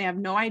received it. They have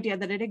no idea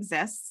that it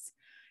exists.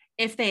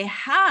 If they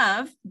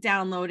have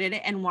downloaded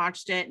it and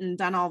watched it and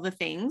done all the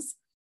things,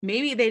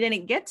 maybe they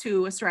didn't get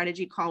to a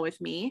strategy call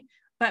with me,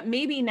 but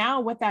maybe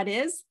now what that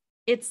is,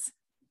 it's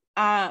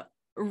a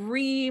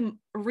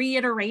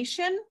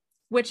reiteration,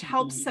 which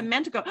helps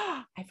cement to go,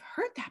 oh, I've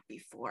heard that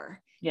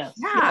before. Yes.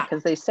 Yeah.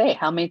 Because they say,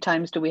 how many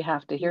times do we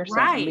have to hear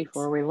something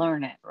before we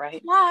learn it?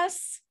 Right.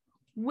 Plus,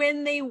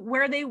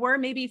 where they were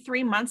maybe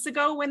 3 months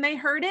ago when they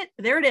heard it,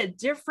 they're at a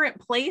different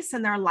place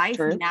in their life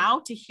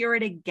now. To hear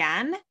it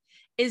again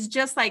is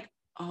just like,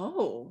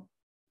 oh,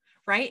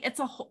 right.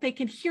 They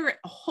can hear it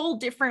a whole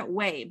different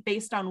way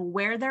based on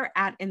where they're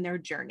at in their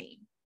journey.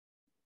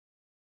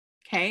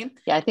 Okay.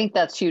 Yeah, I think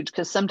that's huge,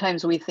 because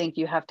sometimes we think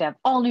you have to have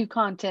all new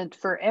content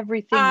for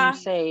everything you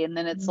say. And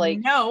then it's like,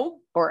 no,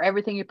 or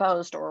everything you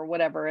post or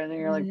whatever. And then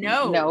you're like,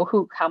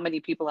 no, how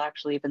many people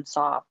actually even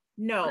saw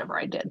whatever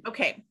I did?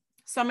 Okay.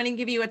 So I'm going to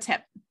give you a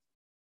tip.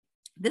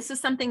 This is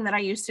something that I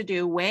used to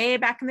do way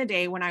back in the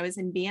day when I was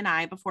in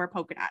BNI before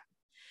Polkadot.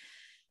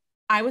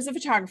 I was a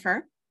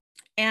photographer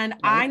and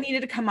I needed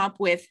to come up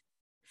with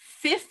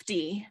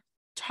 50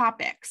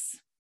 topics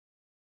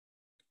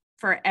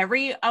for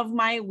every of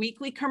my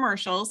weekly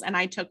commercials. And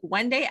I took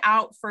one day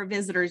out for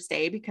Visitors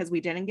Day because we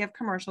didn't give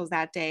commercials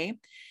that day,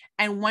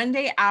 and one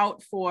day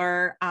out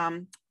for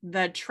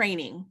the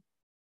training.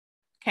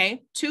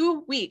 Okay.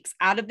 2 weeks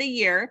out of the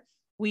year,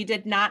 we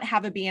did not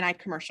have a BNI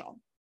commercial.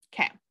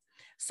 Okay.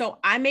 So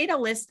I made a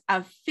list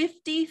of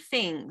 50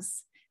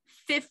 things,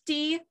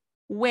 50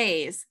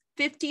 ways,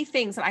 50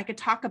 things that I could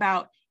talk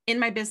about in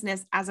my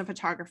business as a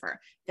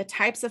photographer. The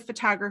types of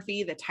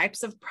photography, the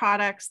types of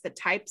products, the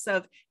types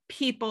of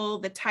people,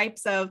 the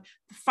types of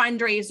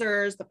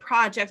fundraisers, the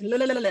projects,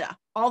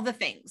 all the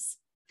things.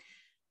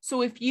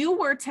 So if you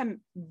were to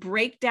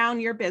break down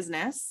your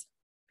business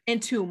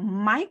into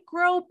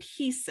micro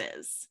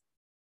pieces,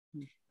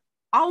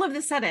 all of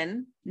a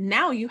sudden,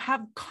 now you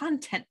have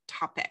content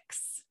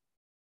topics.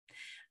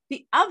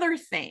 The other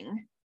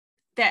thing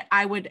that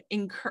I would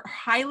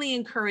highly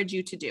encourage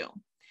you to do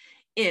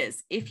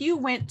is, if you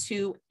went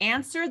to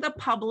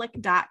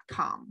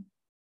answerthepublic.com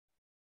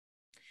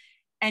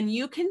and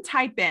you can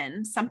type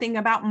in something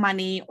about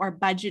money or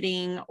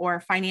budgeting or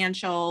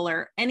financial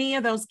or any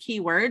of those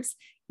keywords,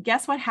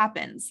 guess what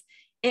happens?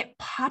 It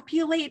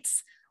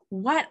populates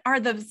what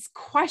are the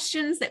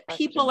questions that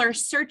people are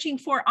searching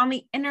for on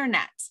the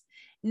internet.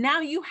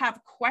 Now you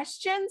have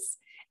questions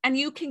and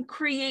you can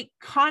create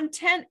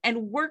content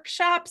and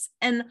workshops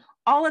and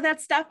all of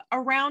that stuff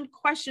around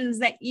questions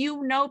that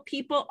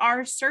people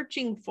are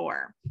searching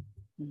for.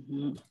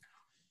 Mm-hmm.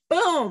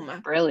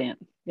 Boom.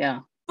 Brilliant. Yeah.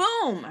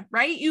 Boom,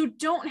 right? You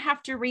don't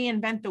have to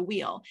reinvent the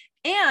wheel,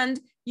 and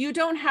you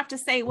don't have to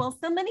say, well,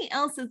 somebody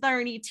else is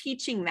already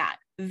teaching that.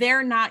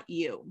 They're not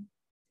you,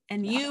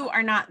 and you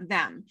are not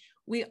them.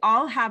 We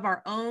all have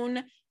our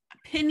own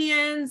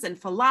opinions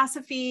and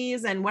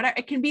philosophies and whatever.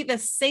 It can be the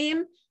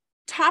same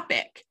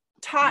topic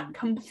taught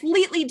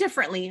completely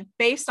differently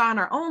based on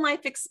our own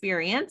life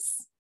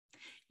experience.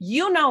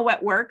 You know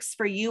what works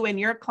for you and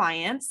your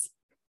clients,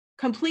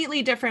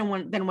 completely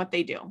different than what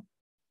they do.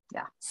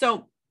 Yeah.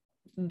 So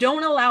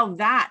don't allow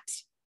that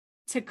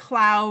to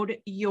cloud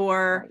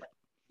your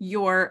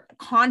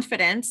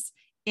confidence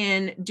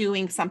in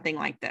doing something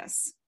like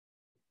this.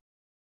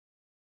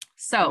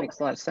 So that makes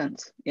a lot of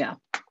sense. Yeah.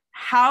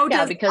 How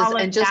does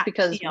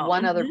because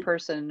one other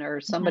person or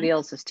somebody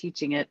else is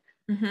teaching it,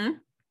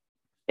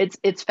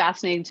 it's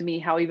fascinating to me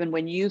how even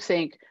when you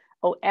think,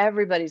 oh,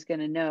 everybody's going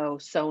to know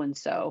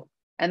so-and-so,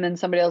 and then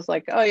somebody else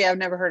like, oh yeah, I've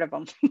never heard of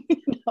them.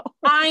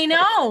 I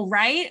know,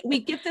 right? We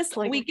get this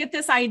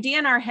idea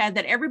in our head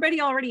that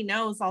everybody already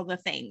knows all the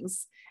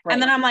things. Right.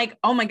 And then I'm like,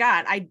 oh my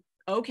God,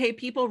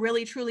 people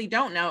really truly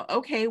don't know.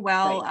 Okay,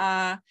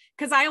 well,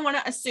 because I want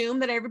to assume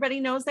that everybody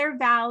knows their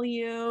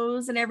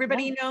values and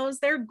everybody knows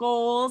their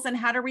goals and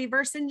how to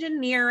reverse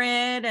engineer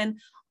it and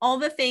all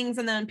the things.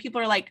 And then people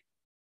are like,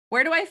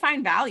 where do I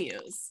find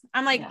values?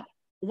 I'm like,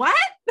 what?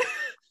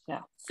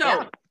 Yeah.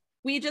 So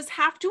we just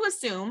have to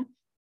assume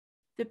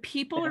the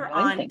people are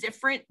on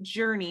different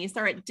journeys.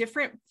 They're at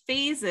different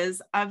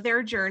phases of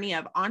their journey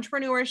of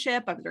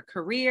entrepreneurship, of their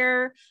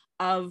career,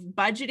 of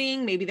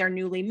budgeting. Maybe they're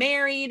newly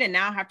married and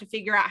now have to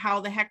figure out how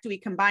the heck do we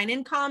combine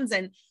incomes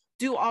and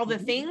do all the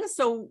things.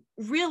 So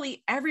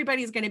really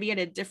everybody's going to be at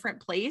a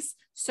different place.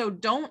 So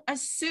don't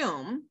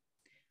assume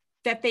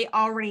that they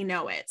already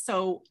know it.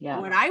 So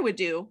what I would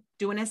do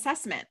an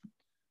assessment.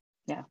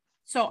 Yeah.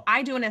 So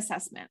I do an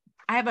assessment.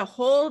 I have a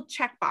whole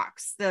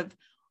checkbox of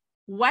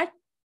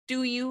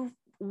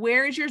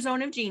where is your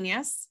zone of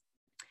genius?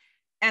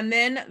 And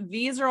then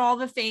these are all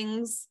the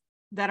things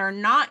that are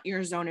not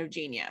your zone of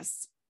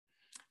genius,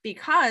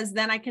 because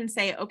then I can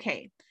say,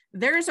 okay,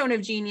 their zone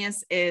of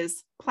genius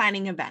is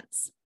planning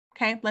events.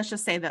 Okay. Let's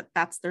just say that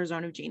that's their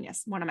zone of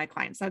genius. One of my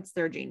clients, that's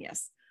their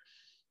genius.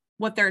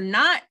 What they're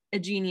not a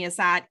genius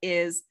at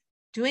is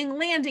doing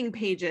landing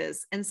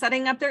pages and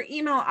setting up their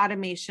email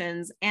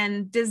automations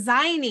and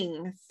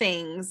designing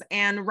things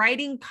and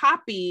writing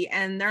copy.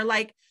 And they're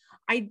like,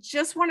 I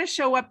just want to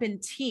show up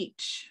and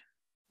teach.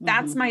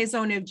 That's my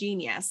zone of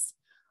genius.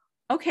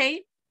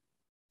 Okay,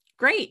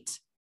 great.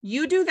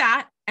 You do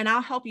that and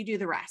I'll help you do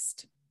the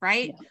rest.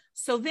 Right. Yeah.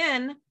 So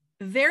then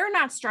they're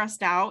not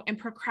stressed out and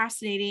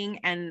procrastinating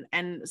and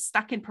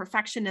stuck in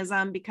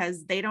perfectionism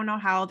because they don't know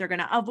how they're going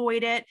to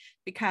avoid it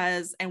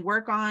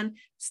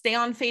stay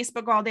on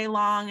Facebook all day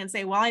long and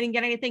say, well, I didn't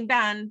get anything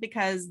done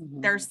because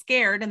they're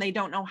scared and they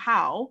don't know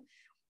how.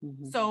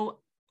 So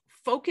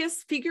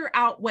figure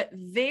out what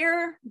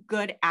they're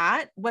good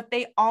at, what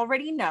they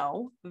already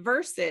know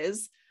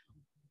versus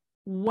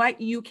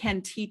what you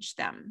can teach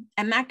them.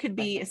 And that could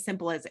be as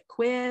simple as a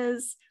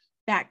quiz.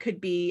 That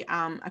could be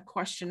a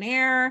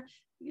questionnaire.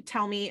 You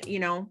tell me,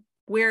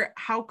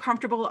 how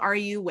comfortable are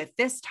you with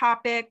this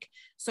topic?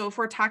 So if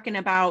we're talking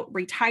about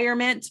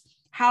retirement,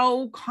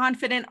 how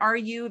confident are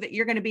you that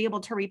you're going to be able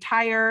to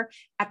retire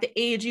at the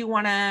age you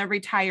want to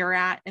retire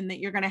at, and that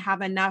you're going to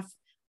have enough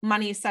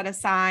money set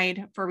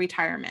aside for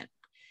retirement?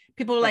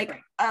 People are like,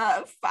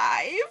 5.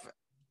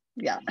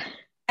 Yeah.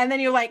 And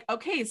then you're like,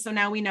 okay, so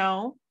now we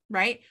know,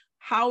 right?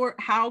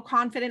 How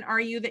confident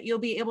are you that you'll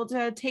be able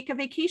to take a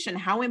vacation?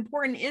 How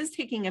important is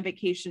taking a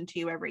vacation to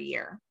you every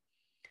year?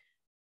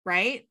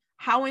 Right?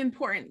 How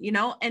important,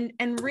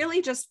 and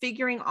really just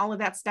figuring all of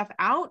that stuff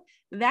out.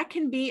 That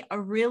can be a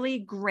really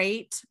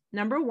great,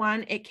 number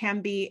one, it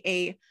can be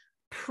a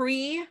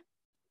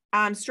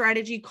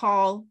strategy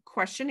call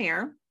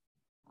questionnaire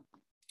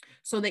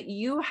so that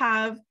you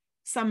have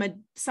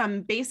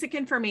some basic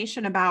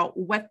information about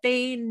what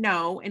they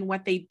know and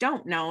what they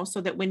don't know,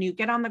 so that when you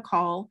get on the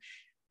call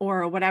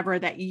or whatever,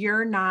 that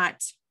you're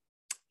not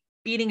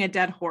beating a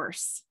dead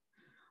horse.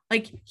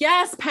 Like,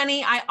 yes,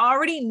 Penny, I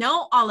already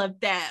know all of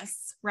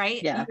this,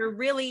 right? Yeah. You're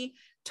really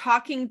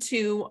talking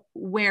to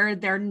where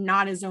they're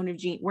not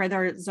where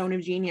their zone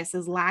of genius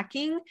is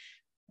lacking.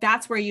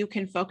 That's where you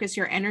can focus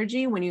your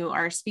energy when you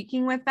are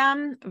speaking with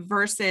them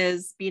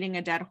versus beating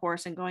a dead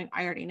horse and going,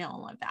 I already know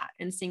all of that,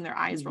 and seeing their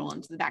eyes roll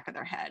into the back of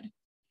their head.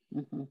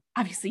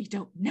 Obviously you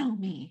don't know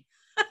me.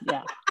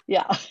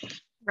 Yeah.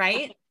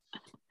 Right.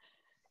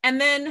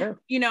 And then,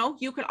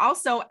 you could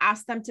also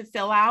ask them to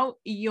fill out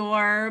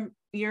your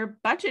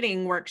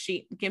budgeting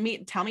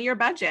worksheet. Tell me your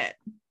budget,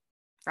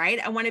 right?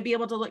 I want to be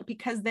able to look,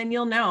 because then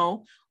you'll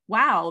know,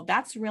 wow,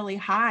 that's really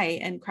high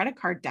in credit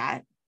card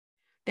debt.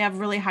 They have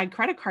really high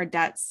credit card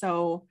debt.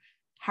 So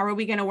how are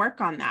we going to work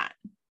on that?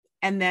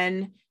 And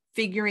then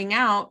figuring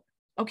out,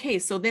 okay,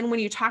 so then when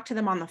you talk to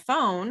them on the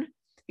phone,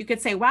 you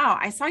could say, wow,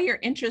 I saw your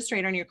interest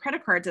rate on your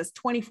credit cards is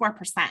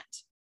 24%.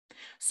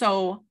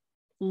 So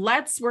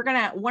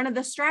one of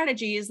the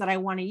strategies that I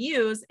want to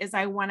use is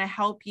I want to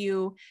help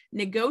you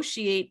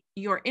negotiate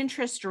your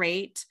interest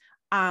rate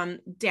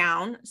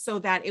down so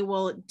that it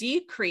will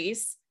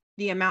decrease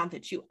the amount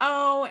that you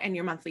owe and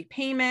your monthly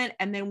payment.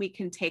 And then we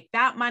can take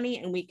that money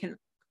and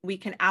we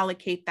can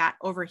allocate that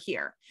over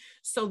here.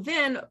 So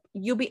then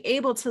you'll be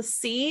able to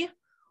see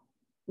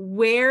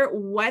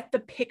what the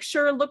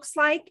picture looks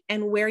like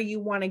and where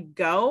you want to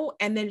go,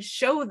 and then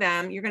show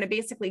them. You're going to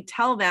basically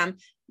tell them,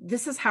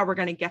 this is how we're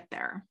going to get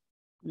there.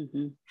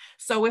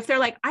 So if they're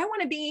like, I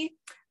want to be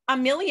a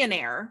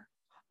millionaire.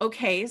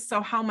 Okay,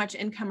 so how much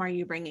income are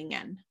you bringing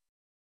in?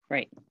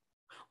 Right.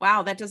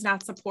 Wow, that does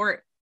not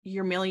support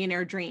your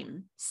millionaire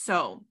dream.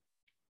 So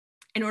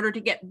in order to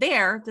get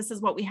there, this is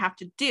what we have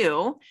to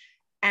do.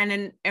 And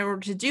in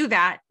order to do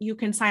that, you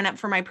can sign up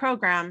for my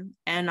program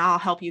and I'll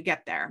help you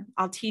get there.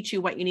 I'll teach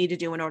you what you need to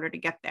do in order to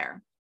get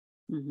there.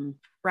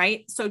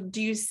 Right. So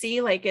do you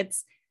see, like,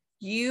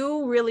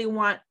 you really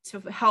want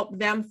to help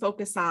them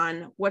focus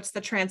on what's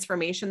the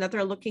transformation that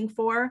they're looking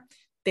for.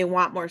 They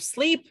want more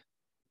sleep.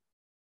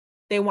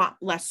 They want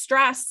less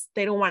stress.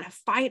 They don't want to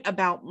fight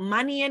about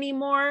money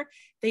anymore.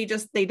 They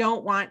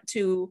don't want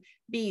to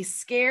be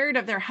scared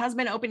of their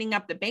husband opening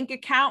up the bank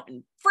account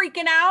and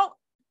freaking out.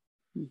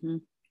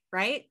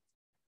 Right?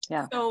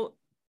 Yeah. So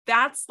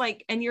that's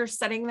and you're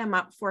setting them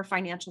up for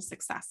financial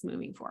success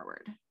moving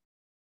forward.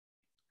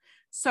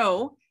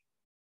 So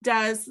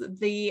does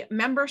the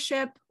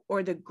membership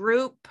or the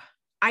group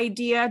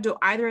idea, do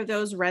either of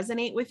those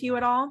resonate with you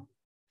at all?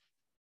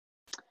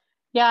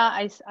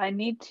 Yeah, I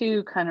need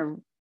to kind of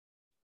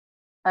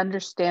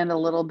understand a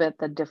little bit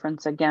the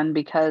difference again,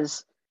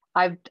 because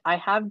I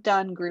have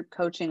done group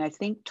coaching, I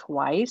think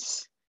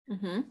twice.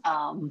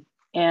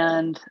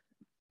 And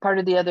part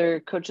of the other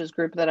coaches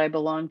group that I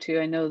belong to,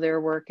 I know they're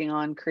working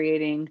on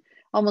creating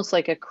almost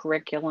like a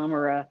curriculum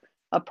or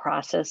a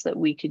process that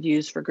we could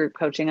use for group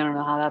coaching. I don't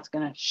know how that's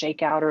going to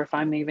shake out or if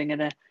I'm even going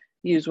to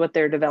use what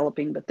they're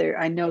developing, but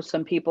I know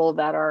some people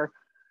that are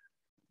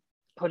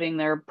putting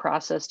their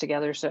process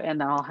together, so,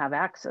 and I'll have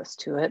access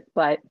to it.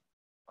 But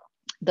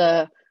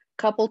the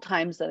couple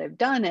times that I've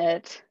done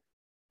it,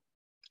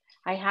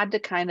 I had to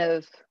kind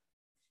of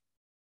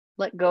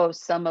let go of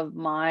some of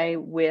my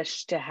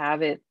wish to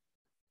have it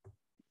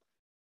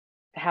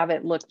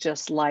look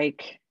just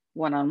like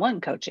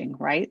one-on-one coaching,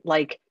 right?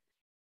 Like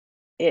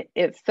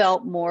it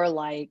felt more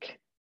like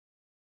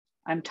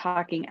I'm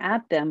talking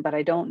at them, but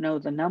I don't know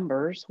the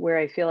numbers, where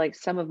I feel like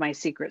some of my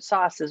secret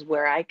sauce is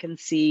where I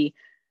see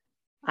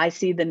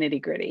the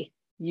nitty gritty.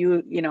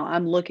 You know,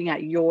 I'm looking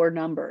at your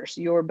numbers,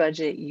 your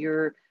budget,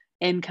 your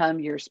income,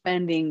 your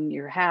spending,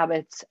 your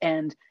habits.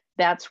 And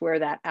that's where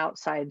that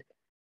outside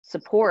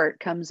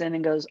support comes in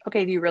and goes,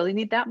 okay, do you really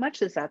need that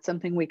much? Is that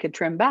something we could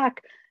trim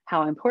back?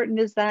 How important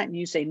is that? And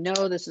you say,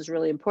 no, this is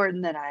really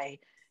important that I,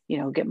 you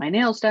know, get my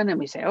nails done. And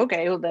we say,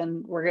 okay, well,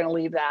 then we're going to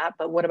leave that.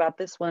 But what about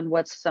this one?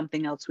 What's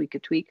something else we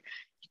could tweak?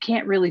 You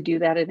can't really do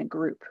that in a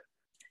group.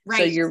 Right.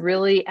 So you're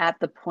really at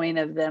the point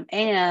of them.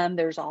 And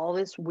there's all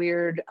this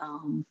weird,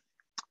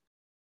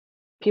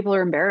 people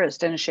are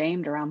embarrassed and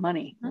ashamed around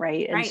money,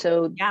 right? And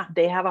so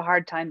they have a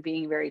hard time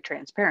being very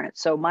transparent.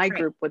 So my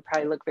group would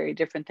probably look very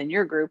different than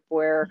your group,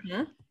 where,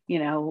 you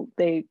know,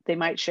 they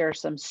might share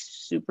some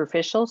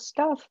superficial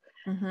stuff,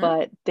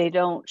 but they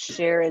don't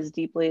share as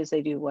deeply as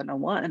they do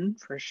one-on-one,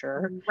 for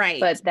sure. Right.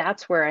 But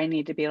that's where I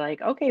need to be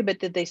like, okay, but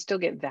did they still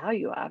get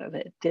value out of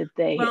it? Did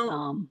they,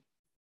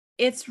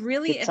 it's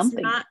really,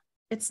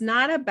 it's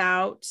not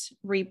about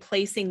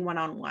replacing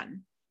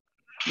one-on-one.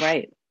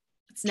 Right.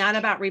 It's not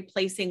about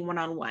replacing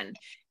one-on-one.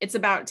 It's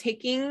about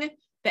taking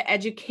the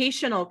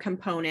educational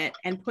component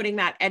and putting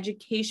that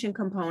education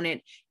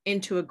component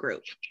into a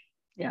group.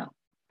 Yeah.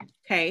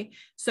 Okay.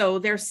 So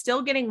they're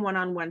still getting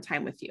one-on-one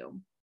time with you,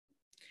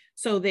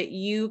 so that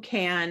you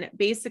can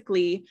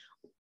basically,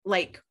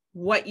 like,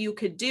 what you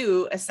could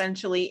do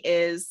essentially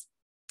is,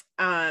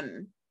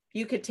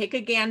 you could take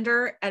a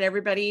gander at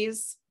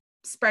everybody's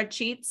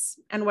spreadsheets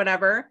and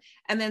whatever,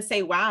 and then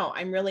say, wow,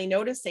 I'm really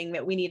noticing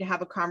that we need to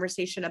have a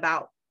conversation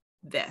about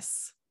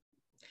this.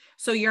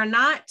 So you're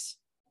not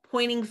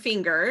pointing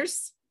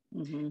fingers,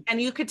 and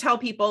you could tell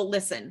people,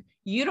 listen,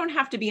 you don't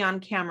have to be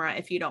on camera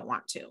if you don't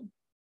want to,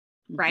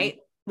 right?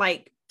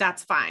 Like,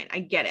 that's fine. I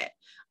get it.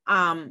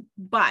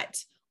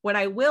 But what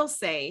I will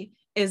say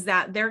is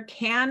that there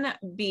can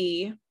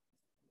be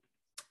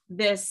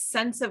this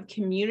sense of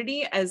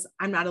community, as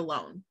I'm not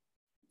alone.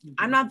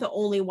 I'm not the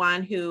only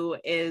one who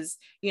is,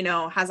 you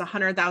know, has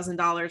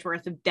 $100,000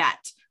 worth of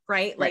debt,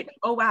 right? Like,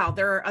 oh, wow,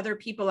 there are other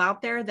people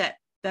out there that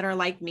are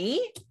like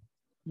me.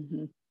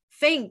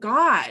 Thank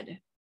God.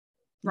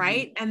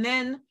 Right. And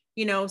then,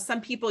 you know, some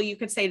people you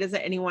could say, does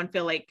anyone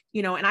feel like,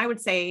 you know, and I would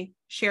say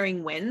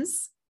sharing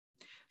wins.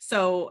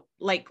 So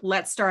like,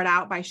 let's start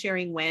out by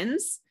sharing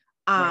wins,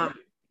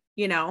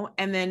 you know,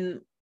 and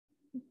then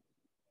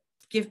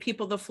give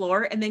people the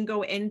floor, and then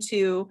go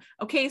into,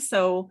 okay,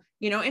 so,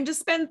 you know, and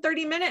just spend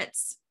 30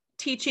 minutes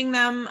teaching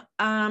them,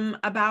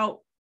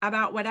 about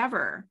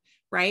whatever,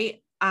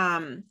 right?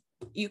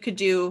 You could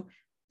do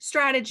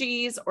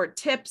strategies or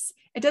tips.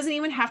 It doesn't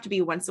even have to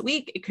be once a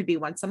week. It could be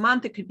once a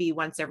month. It could be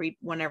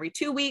every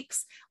 2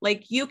 weeks.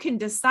 Like, you can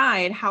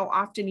decide how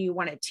often you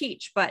want to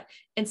teach, but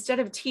instead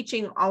of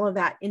teaching all of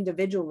that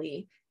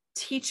individually,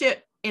 teach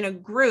it in a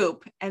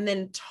group, and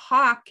then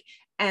talk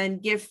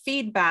and give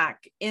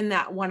feedback in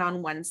that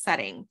one-on-one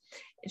setting.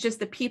 It's just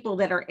the people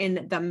that are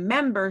in the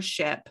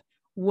membership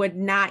would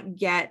not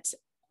get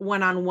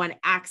one-on-one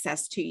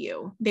access to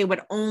you. They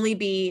would only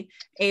be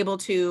able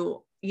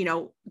to, you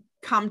know,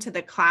 come to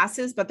the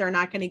classes, but they're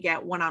not going to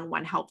get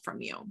one-on-one help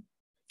from you.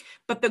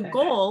 But the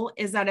goal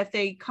is that if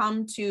they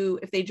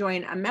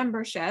join a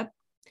membership,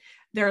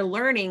 they're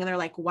learning and they're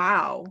like,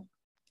 wow,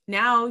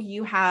 now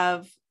you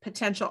have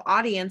potential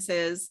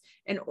audiences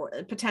and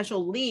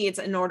potential leads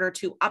in order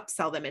to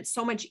upsell them. It's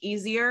so much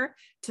easier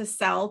to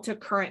sell to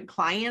current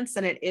clients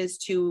than it is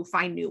to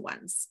find new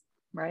ones.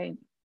 Right.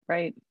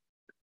 Right.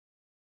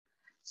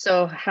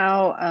 So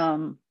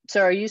how,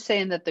 so are you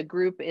saying that the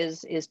group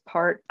is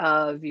part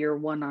of your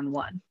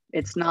one-on-one?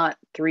 It's not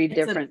three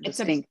different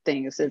distinct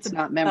things. It's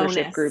not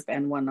membership bonus. Group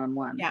and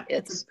one-on-one. Yeah,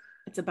 it's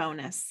a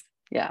bonus.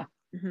 Yeah.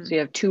 So you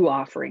have two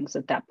offerings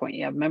at that point.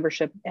 You have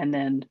membership, and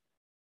then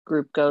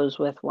group goes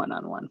with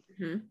one-on-one.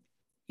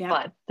 Yeah.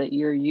 But that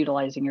you're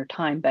utilizing your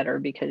time better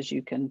because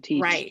you can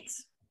teach.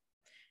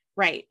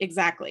 Right.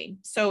 Exactly.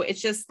 So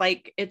it's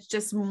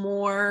just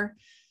more,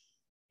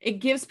 it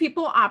gives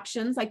people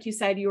options. Like you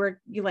said, you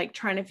like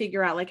trying to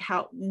figure out like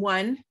how,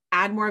 one,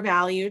 add more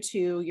value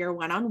to your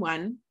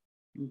one-on-one,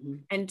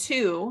 and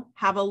two,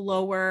 have a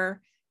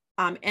lower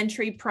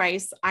entry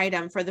price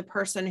item for the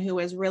person who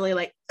is really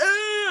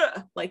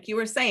like you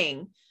were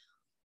saying,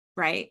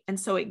 right? And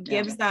so it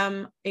gives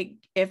them,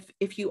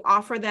 if you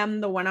offer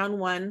them the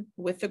one-on-one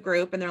with the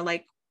group and they're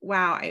like,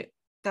 wow,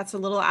 that's a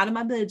little out of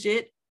my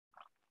budget,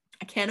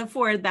 I can't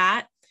afford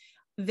that,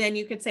 then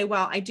you could say,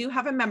 well, I do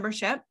have a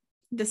membership.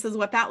 This is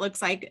what that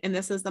looks like. And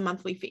this is the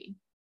monthly fee.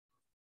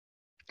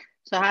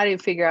 So how do you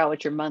figure out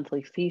what your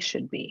monthly fee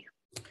should be?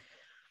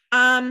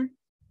 Because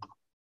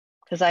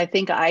I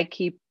think I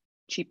keep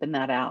cheaping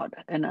that out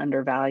and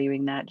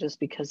undervaluing that just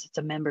because it's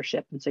a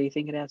membership. And so you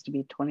think it has to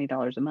be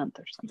 $20 a month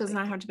or something. It does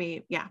not have to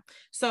be. Yeah.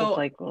 So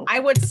like, well, I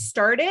would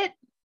start it.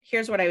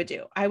 Here's what I would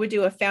do. I would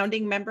do a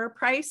founding member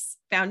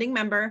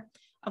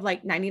of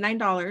like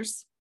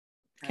 $99.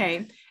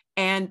 Okay.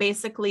 And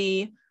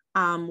basically,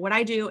 what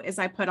I do is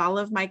I put all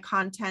of my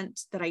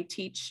content that I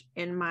teach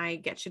in my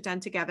Get Shit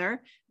Done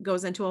Together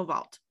goes into a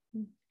vault.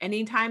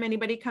 Anytime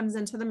anybody comes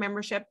into the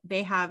membership,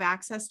 they have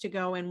access to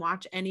go and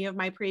watch any of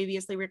my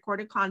previously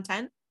recorded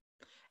content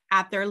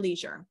at their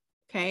leisure.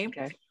 Okay.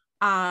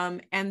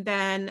 And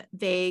then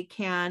they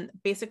can,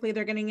 basically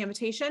they're getting an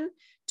invitation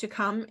to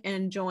come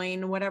and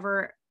join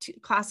whatever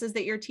classes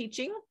that you're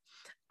teaching.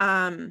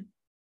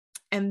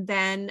 And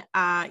then,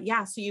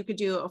 so you could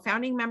do a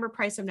founding member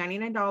price of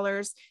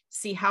 $99,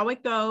 see how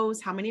it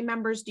goes, how many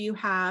members do you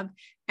have?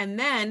 And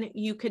then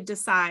you could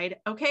decide,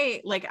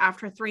 okay, like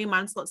after 3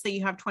 months, let's say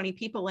you have 20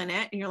 people in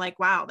it and you're like,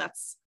 wow,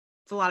 that's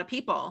a lot of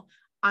people.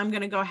 I'm going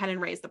to go ahead and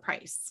raise the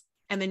price.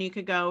 And then you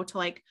could go to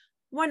like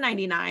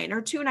 $199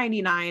 or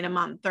 $299 a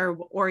month,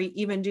 or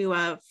even do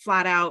a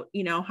flat out,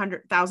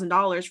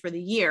 $100,000 for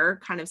the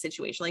year kind of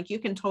situation. Like you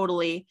can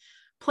totally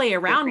play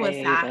around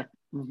with that.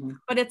 Mm-hmm.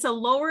 But it's a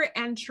lower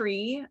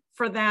entry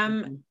for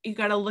them. Mm-hmm. You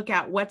got to look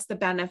at what's the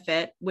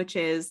benefit, which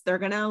is they're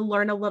going to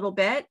learn a little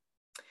bit.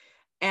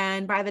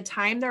 And by the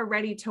time they're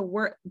ready to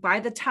work, by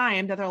the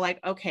time that they're like,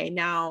 okay,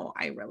 now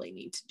I really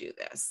need to do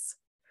this.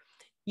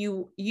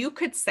 You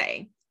could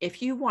say,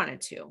 if you wanted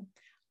to,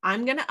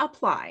 I'm going to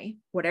apply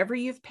whatever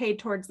you've paid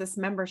towards this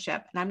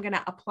membership, and I'm going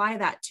to apply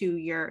that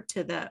to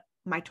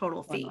my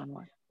total fee.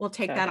 We'll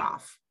take that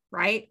off.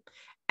 Right.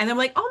 And I'm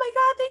like, oh my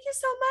God, thank you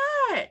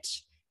so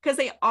much. Because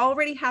they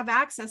already have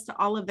access to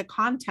all of the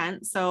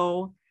content.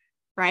 So,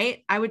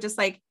 right, I would just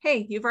like,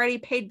 hey, you've already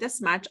paid this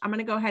much. I'm going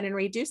to go ahead and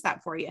reduce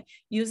that for you.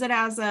 Use it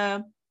as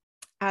a,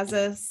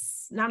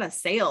 not a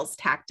sales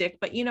tactic,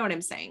 but you know what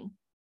I'm saying?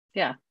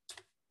 Yeah.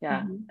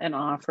 Yeah. Mm-hmm. An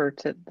offer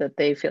that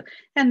they feel.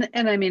 And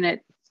I mean, at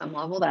some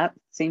level that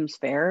seems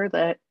fair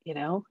that,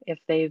 if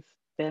they've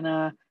been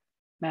a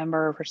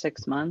member for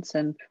 6 months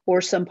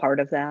or some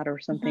part of that or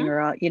something,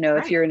 mm-hmm. or,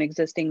 if you're an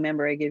existing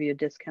member, I give you a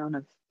discount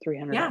of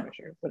 $300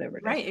 or whatever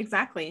it is. Right.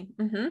 Exactly.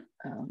 Mm-hmm.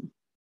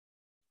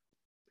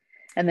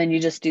 And then you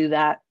just do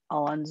that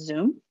all on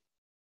Zoom.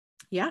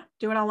 Yeah.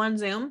 Do it all on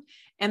Zoom.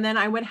 And then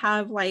I would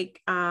have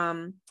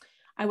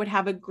I would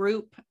have a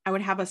group, I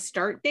would have a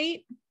start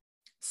date.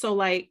 So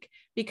like,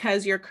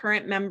 because your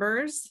current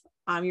members,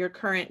 your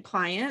current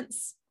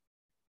clients,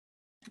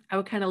 I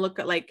would kind of look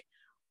at like,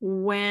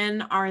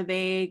 when are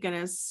they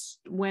going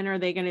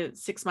to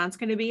 6 months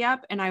going to be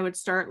up? And I would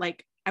start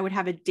I would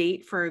have a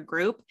date for a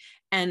group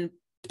and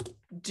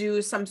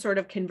do some sort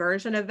of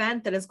conversion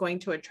event that is going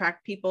to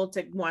attract people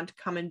to want to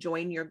come and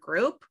join your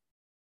group.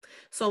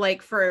 So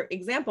like, for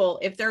example,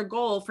 if their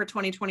goal for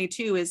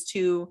 2022 is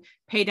to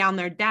pay down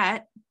their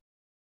debt,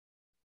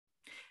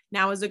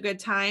 now is a good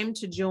time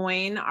to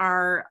join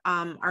our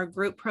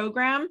group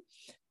program,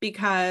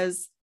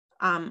 because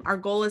our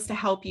goal is to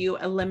help you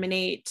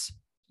eliminate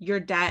your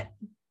debt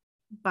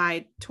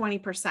by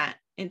 20%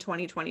 in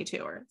 2022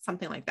 or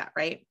something like that,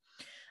 right?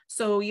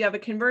 So you have a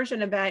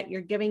conversion event,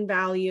 you're giving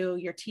value,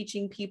 you're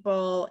teaching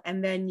people,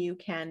 and then you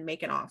can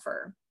make an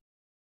offer.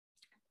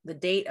 The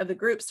date of the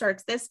group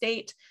starts this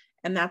date,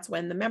 and that's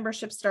when the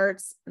membership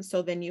starts. And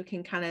so then you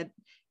can kind of,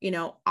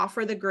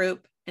 offer the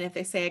group. And if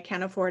they say, I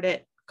can't afford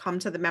it, come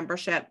to the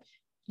membership.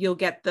 You'll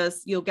get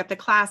the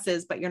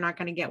classes, but you're not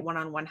going to get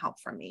one-on-one help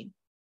from me.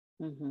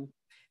 Mm-hmm.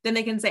 Then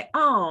they can say,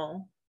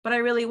 oh, but I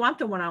really want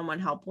the one-on-one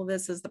help. Well,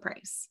 this is the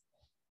price.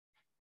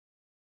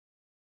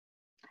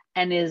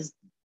 And is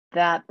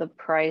that the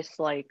price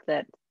like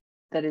that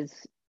is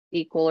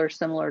equal or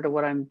similar to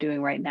what I'm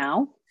doing right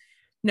now?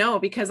 No,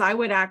 because I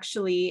would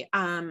actually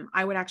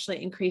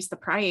increase the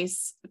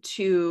price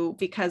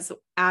because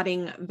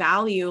adding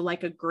value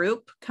like a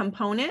group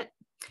component,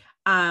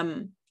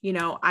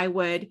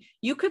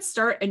 you could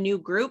start a new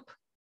group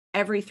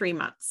every 3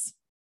 months.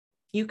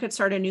 You could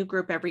start a new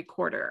group every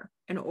quarter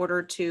in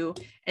order to,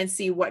 and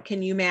see what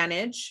can you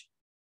manage?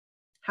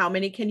 How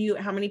many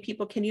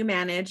people can you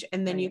manage?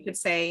 And then you could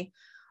say,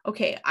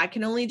 okay, I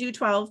can only do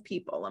 12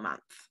 people a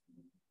month.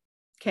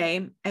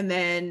 Okay. And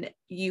then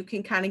you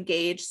can kind of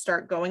gauge,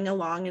 start going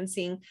along and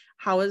seeing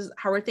how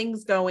are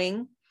things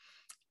going.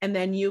 And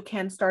then you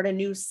can start a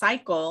new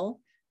cycle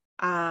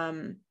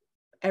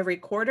every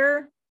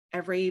quarter,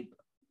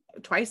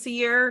 twice a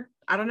year.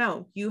 I don't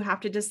know. You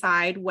have to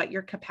decide what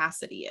your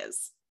capacity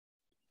is.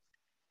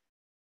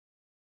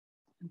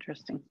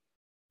 Interesting.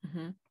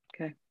 Mm-hmm.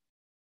 Okay.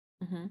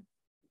 Mm-hmm.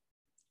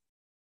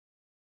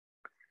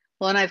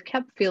 Well, and I've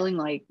kept feeling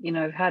like,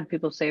 I've had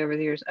people say over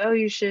the years, oh,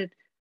 you should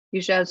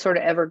have sort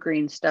of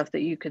evergreen stuff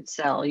that you could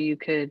sell. You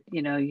could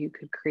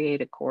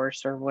create a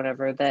course or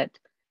whatever that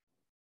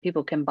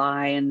people can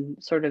buy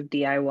and sort of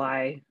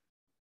DIY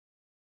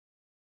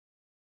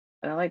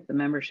I like the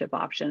membership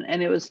option.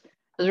 And it was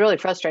really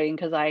frustrating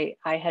because I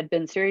had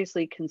been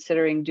seriously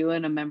considering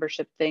doing a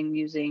membership thing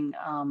using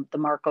the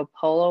Marco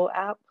Polo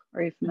app.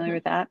 Are you familiar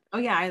with that? Oh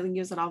yeah, I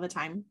use it all the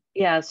time.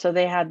 Yeah. So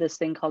they had this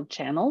thing called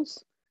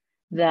channels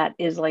that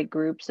is like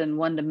groups and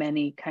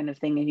one-to-many kind of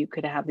thing. And you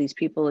could have these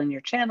people in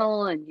your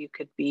channel and you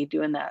could be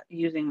doing that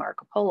using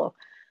Marco Polo.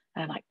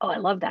 And I'm like, oh, I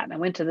love that. And I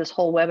went to this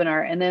whole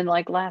webinar. And then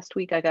like last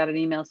week, I got an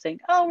email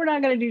saying, oh, we're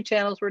not going to do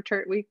channels. We're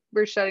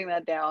shutting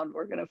that down.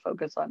 We're going to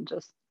focus on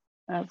just,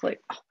 I was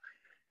like, oh,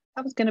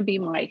 that was going to be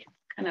my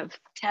kind of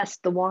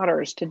test the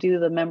waters to do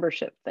the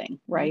membership thing.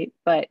 Right.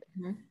 But,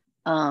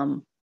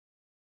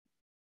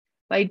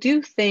 I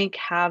do think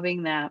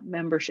having that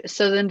membership.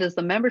 So then does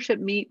the membership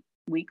meet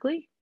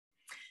weekly?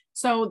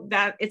 So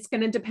that it's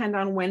going to depend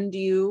on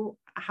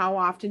how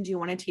often do you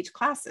want to teach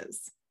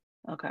classes?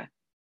 Okay.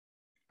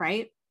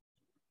 Right.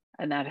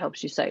 And that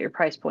helps you set your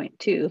price point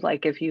too.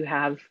 Like if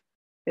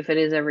it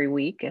is every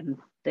week and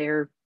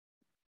they're,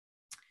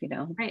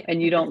 right.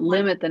 And you don't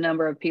limit the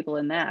number of people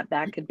in that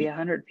could be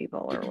 100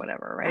 people or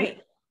whatever.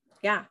 Right.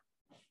 Yeah.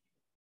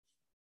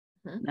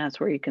 And that's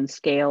where you can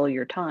scale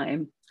your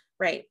time.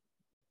 Right.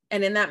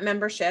 And in that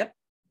membership,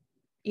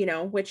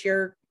 which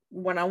your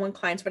one-on-one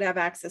clients would have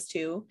access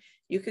to,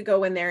 you could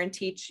go in there and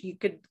teach. You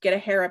could get a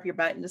hair up your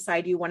butt and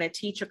decide you want to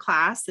teach a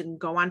class and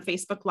go on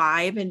Facebook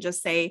Live and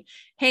just say,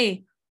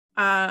 hey,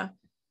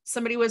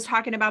 somebody was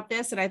talking about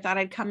this and I thought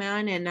I'd come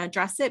in and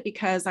address it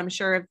because I'm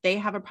sure if they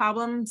have a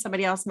problem,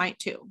 somebody else might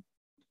too.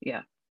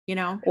 Yeah.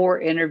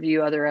 Or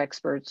interview other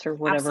experts or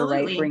whatever,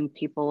 absolutely. Right? Bring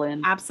people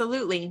in.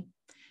 Absolutely.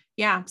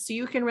 Yeah. So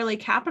you can really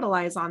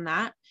capitalize on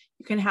that.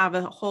 You can have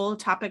a whole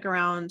topic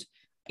around,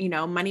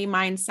 money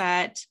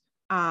mindset,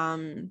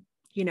 family,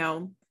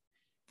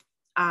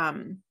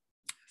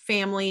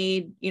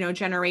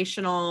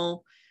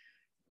 generational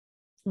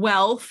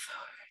wealth,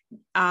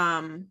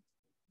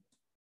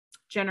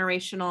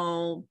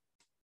 generational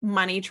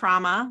money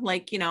trauma,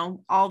 like,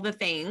 all the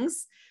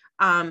things.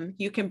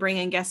 You can bring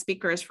in guest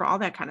speakers for all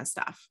that kind of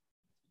stuff.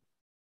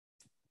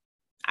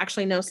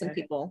 Actually know some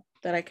people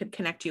that I could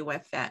connect you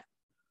with that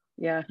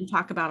and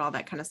talk about all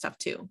that kind of stuff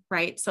too.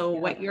 Right. So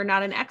what you're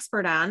not an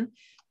expert on,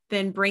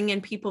 then bring in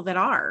people that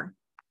are.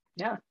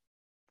 Yeah.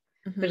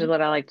 Which is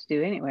what I like to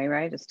do anyway,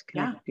 right? Is to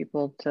connect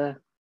people to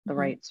the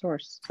right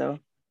source. So,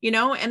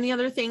 and the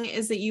other thing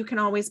is that you can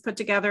always put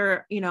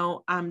together,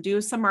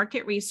 do some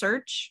market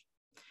research,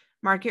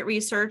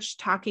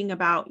 talking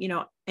about,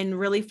 and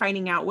really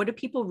finding out what do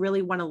people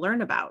really want to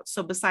learn about.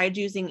 So besides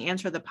using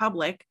Answer the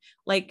Public,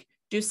 like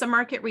do some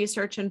market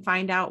research and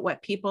find out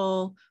what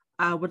people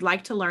would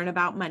like to learn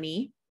about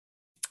money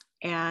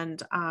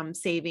and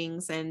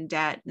savings and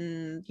debt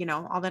and,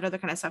 all that other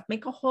kind of stuff.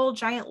 Make a whole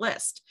giant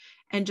list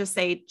and just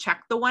say,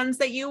 check the ones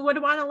that you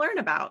would want to learn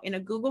about in a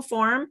Google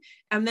form.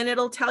 And then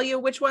it'll tell you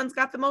which one's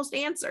got the most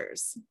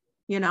answers,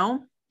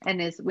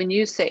 And when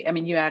you say,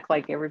 you act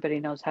like everybody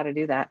knows how to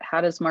do that.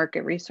 How does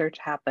market research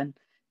happen?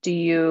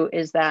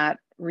 Is that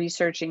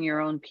researching your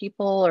own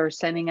people or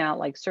sending out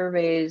like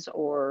surveys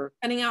or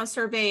sending out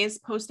surveys,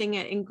 posting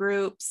it in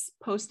groups,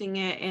 posting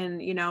it in,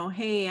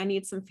 hey, I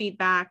need some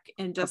feedback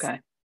and just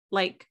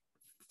like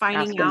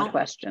finding out,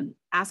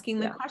 asking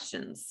the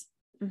questions.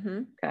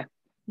 Mm-hmm. Okay.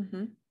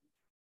 Mm-hmm.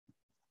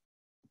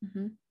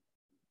 Mm-hmm.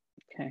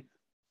 Okay.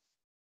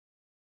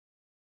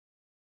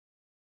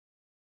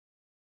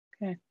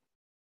 Okay.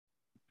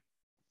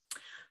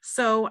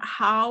 So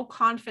how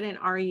confident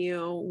are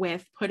you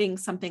with putting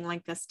something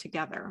like this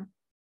together?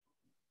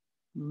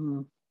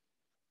 I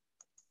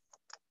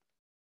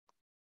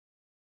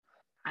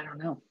don't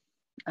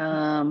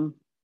know.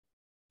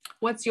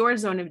 What's your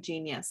zone of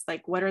genius?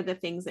 Like, what are the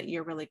things that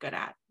you're really good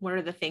at? What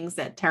are the things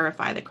that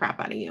terrify the crap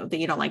out of you that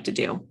you don't like to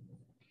do?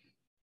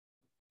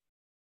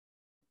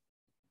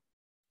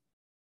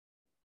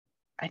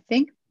 I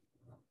think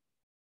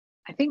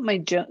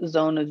my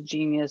zone of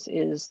genius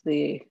is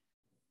the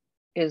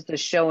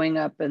showing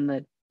up and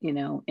the,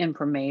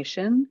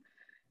 information,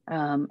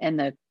 and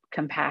the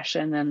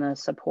compassion and the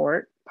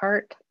support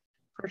part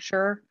for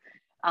sure.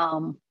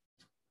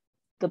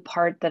 The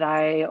part that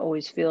I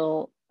always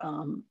feel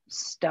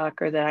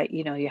stuck, or that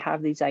you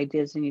have these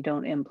ideas and you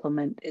don't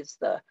implement, is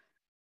the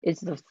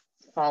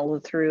follow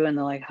through and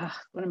the like,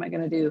 what am I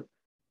going to do?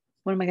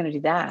 When am I going to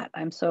do that?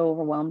 I'm so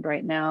overwhelmed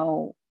right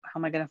now. How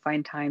am I going to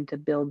find time to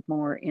build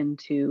more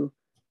into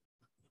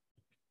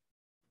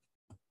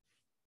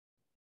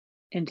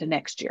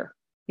next year?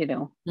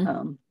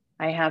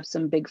 I have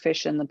some big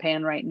fish in the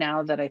pan right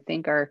now that I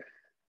think are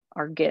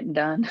getting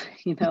done,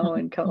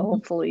 and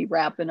hopefully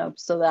wrapping up.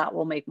 So that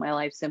will make my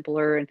life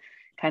simpler and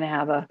kind of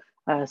have a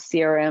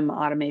CRM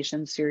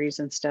automation series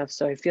and stuff.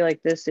 So I feel like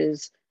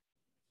it's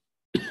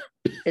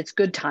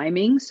good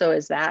timing. So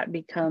as that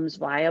becomes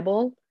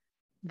viable,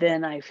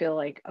 then I feel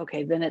like,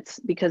 okay, then it's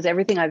because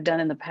everything I've done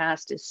in the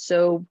past is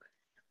so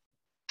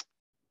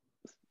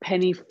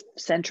penny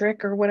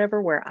centric or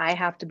whatever, where I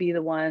have to be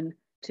the one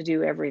to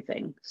do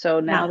everything. So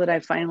now that I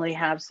finally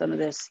have some of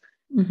this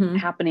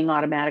happening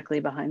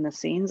automatically behind the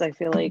scenes, I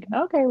feel like,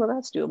 okay, well,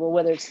 that's doable,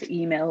 whether it's the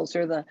emails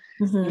or the,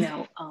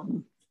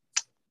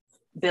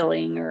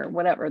 billing or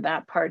whatever,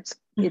 that part's,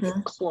 it's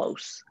Mm-hmm.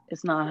 close.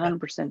 It's not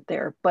 100%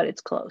 there, but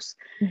it's close.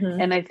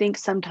 Mm-hmm. And I think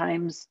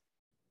sometimes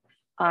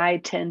I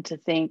tend to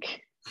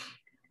think,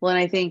 well,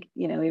 and I think,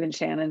 even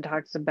Shannon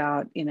talks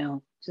about,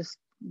 just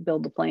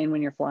build the plane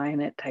when you're flying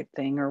it type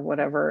thing or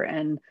whatever.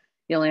 And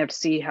you only have to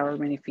see however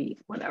many feet,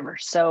 whatever.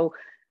 So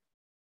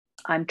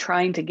I'm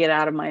trying to get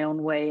out of my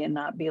own way and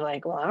not be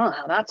like, well, I don't know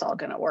how that's all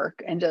going to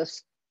work, and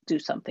just do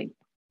something,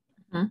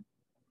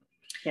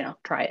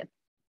 try it.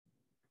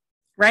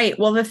 Right.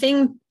 Well, the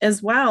thing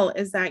as well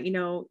is that,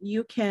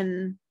 you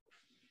can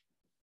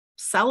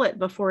sell it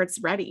before it's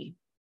ready.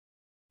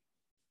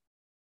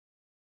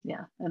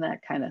 Yeah. And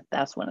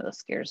that's one of the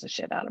scares the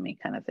shit out of me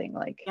kind of thing.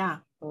 Like, Yeah.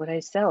 what would I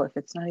sell if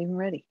it's not even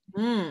ready?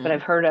 But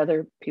I've heard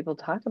other people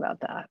talk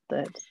about that.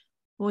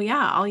 Well,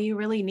 yeah, all you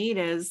really need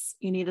is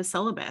you need a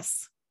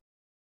syllabus.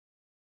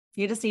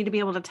 You just need to be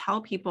able to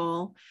tell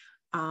people,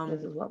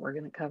 this is what we're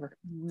going to cover.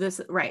 This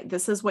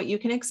is what you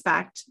can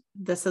expect.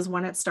 This is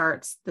when it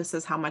starts. This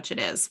is how much it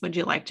is. Would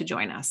you like to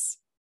join us?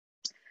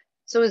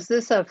 So is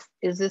this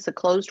a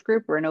closed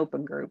group or an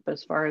open group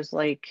as far as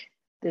like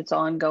it's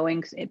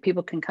ongoing?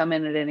 People can come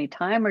in at any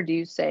time, or do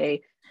you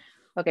say,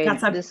 okay,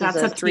 this is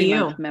a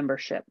 3-month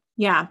membership?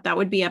 Yeah, that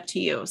would be up to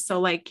you. So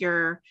like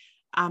the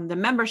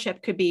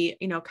membership could be,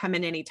 come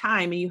in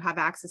anytime and you have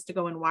access to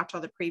go and watch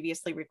all the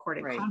previously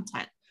recorded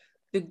content.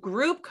 The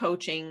group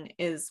coaching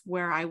is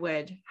where I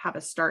would have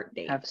a start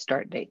date. Have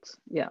start dates.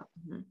 Yeah.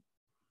 Mm-hmm.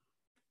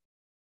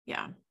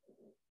 Yeah.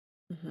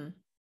 Mm-hmm.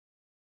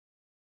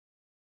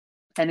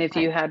 And if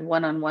you had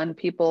one-on-one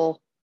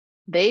people,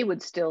 they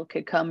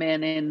could come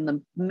in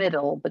the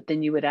middle, but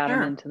then you would add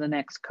them into the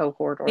next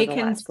cohort, or they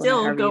can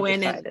still go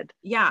in and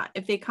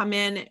if they come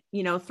in,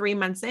 3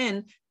 months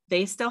in,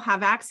 they still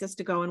have access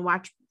to go and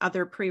watch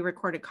other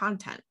pre-recorded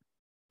content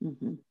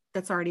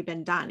that's already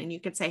been done. And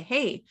you could say,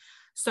 hey,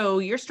 so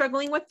you're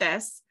struggling with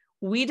this.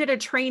 We did a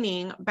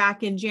training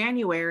back in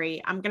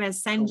January. I'm going to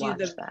send you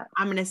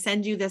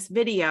this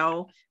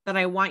video that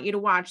I want you to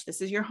watch. This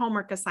is your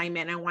homework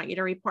assignment. I want you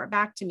to report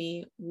back to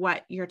me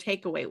what your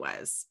takeaway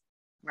was.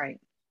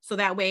 Right. So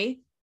that way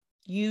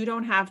you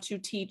don't have to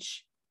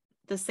teach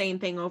the same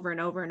thing over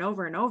and over and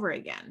over and over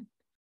again.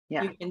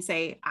 Yeah. You can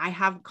say, I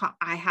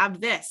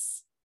have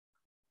this.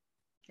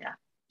 Yeah.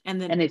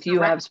 And if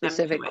you have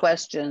specific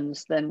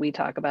questions, then we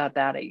talk about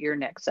that at your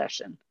next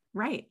session.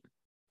 Right.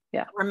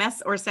 Yeah.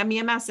 Or send me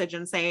a message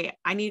and say,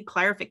 I need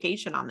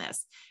clarification on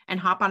this, and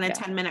hop on a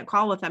 10-minute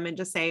call with them and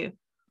just say,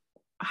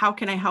 how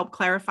can I help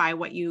clarify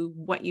what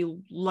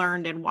you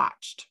learned and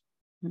watched?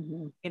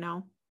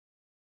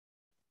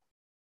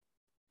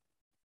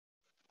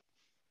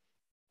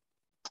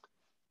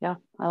 Yeah,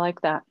 I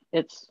like that.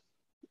 It's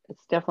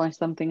definitely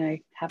something I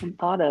haven't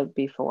thought of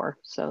before.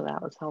 So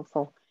that was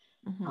helpful.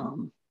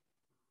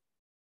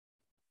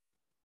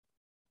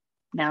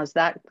 Now, is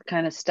that the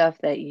kind of stuff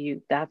that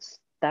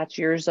that's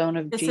your zone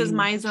of genius? This is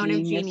my zone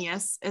of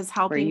genius, is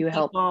helping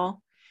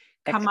people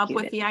come up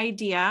with the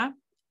idea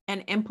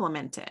and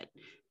implement it.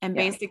 And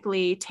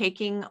basically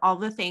taking all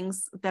the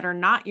things that are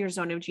not your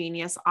zone of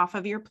genius off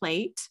of your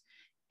plate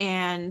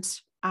and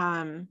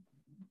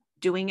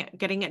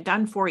getting it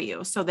done for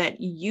you, so that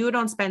you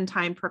don't spend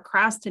time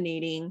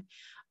procrastinating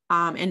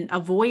and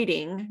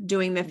avoiding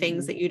doing the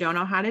things that you don't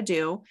know how to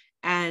do.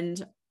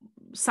 And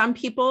some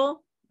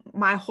people,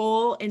 my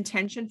whole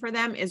intention for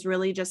them is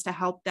really just to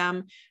help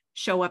them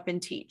show up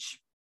and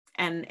teach,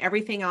 and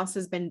everything else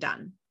has been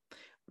done.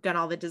 We've done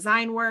all the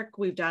design work.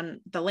 We've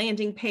done the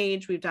landing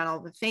page. We've done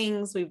all the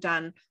things. We've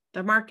done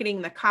the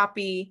marketing, the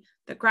copy,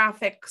 the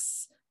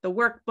graphics, the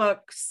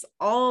workbooks.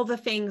 All the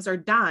things are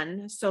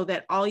done, so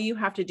that all you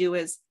have to do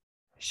is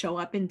show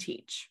up and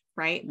teach.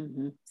 Right.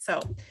 So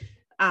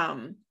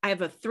I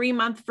have a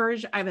 3-month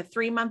version. I have a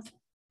 3-month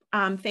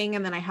thing,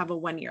 and then I have a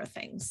 1-year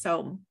thing.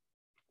 So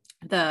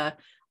I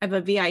have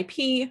a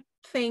VIP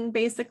thing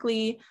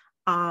basically.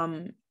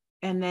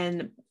 And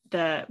then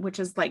which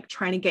is like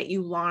trying to get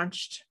you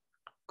launched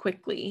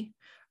quickly.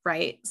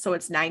 Right. So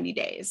it's 90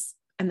 days.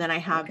 And then I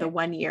have the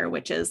 1 year,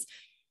 which is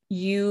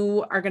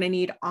you are going to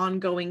need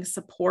ongoing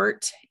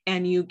support,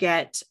 and you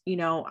get,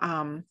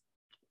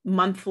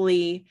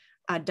 monthly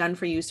done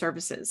for you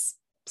services.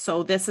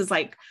 So this is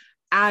like,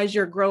 as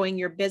you're growing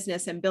your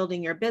business and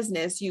building your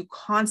business, you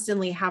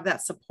constantly have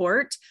that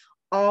support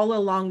all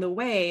along the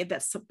way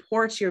that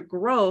supports your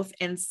growth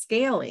and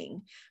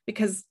scaling.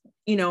 Because,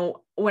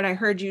 what I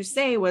heard you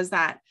say was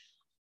that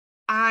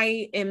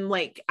I am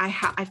like,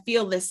 I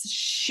feel this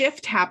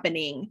shift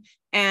happening,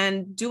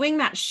 and doing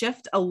that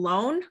shift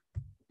alone,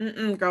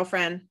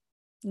 girlfriend,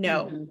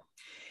 no.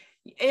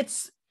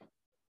 It's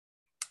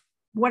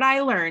what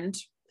I learned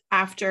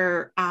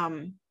after,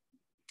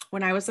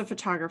 when I was a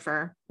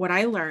photographer. What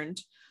I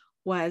learned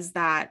was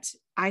that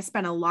I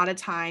spent a lot of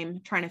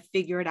time trying to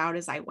figure it out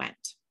as I went.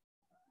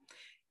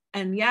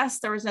 And yes,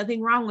 there was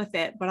nothing wrong with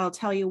it, but I'll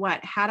tell you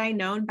what, had I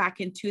known back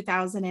in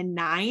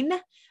 2009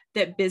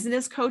 that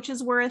business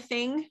coaches were a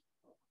thing,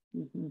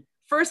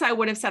 first I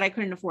would have said I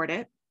couldn't afford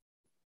it,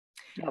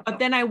 but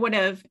then I would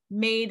have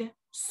made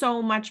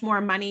so much more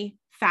money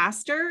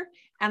faster,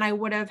 and I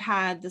would have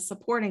had the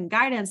support and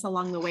guidance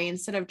along the way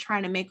instead of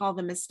trying to make all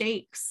the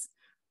mistakes.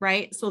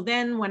 Right. So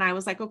then when I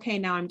was like, okay,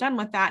 now I'm done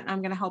with that and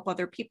I'm going to help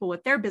other people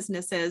with their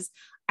businesses,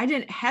 I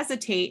didn't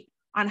hesitate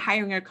on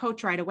hiring a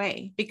coach right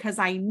away because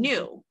I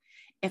knew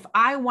if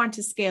I want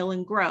to scale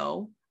and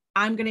grow,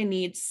 I'm going to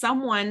need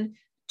someone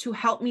to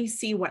help me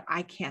see what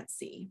I can't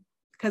see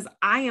because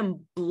I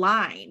am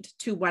blind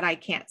to what I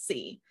can't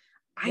see.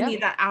 I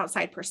need that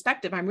outside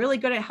perspective. I'm really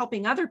good at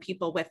helping other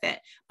people with it,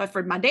 but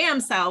for my damn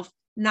self,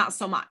 not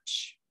so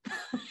much.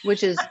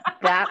 Which is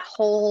that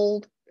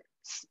whole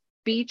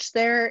speech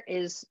there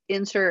is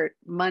insert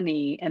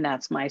money and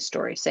that's my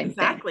story. Same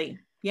thing.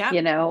 Yeah.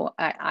 You know,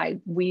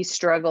 we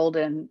struggled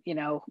and, you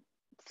know,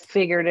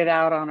 figured it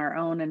out on our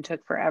own and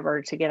took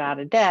forever to get out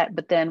of debt.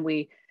 But then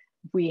we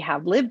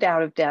have lived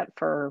out of debt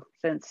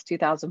since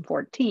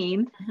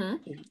 2014,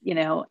 you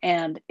know,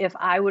 and if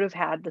I would have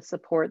had the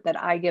support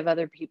that I give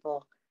other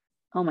people,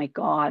 oh my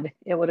God,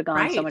 it would have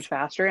gone so much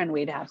faster and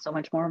we'd have so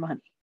much more money,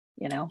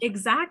 you know?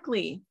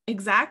 Exactly.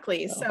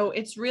 So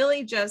it's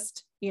really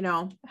just, you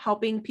know,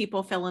 helping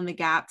people fill in the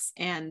gaps.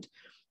 And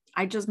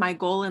my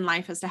goal in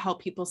life is to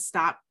help people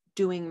stop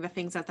doing the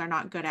things that they're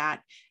not good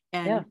at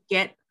and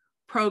get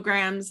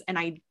programs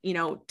and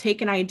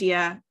take an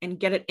idea and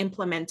get it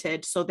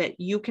implemented so that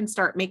you can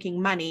start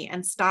making money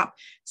and stop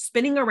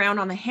spinning around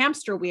on the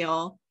hamster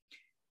wheel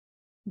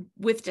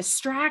with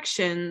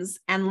distractions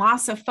and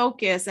loss of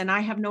focus. And I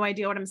have no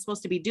idea what I'm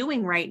supposed to be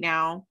doing right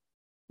now.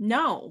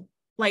 No,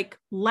 like,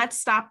 let's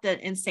stop the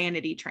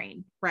insanity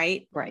train,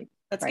 right?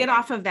 Let's get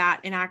off of that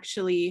and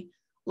actually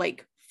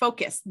like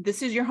focus.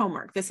 This is your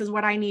homework. This is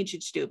what I need you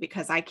to do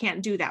because I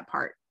can't do that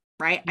part,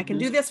 right? I can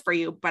do this for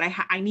you, but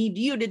I need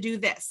you to do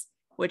this,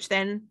 which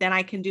then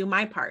I can do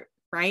my part,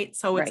 right?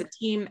 So it's a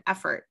team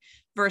effort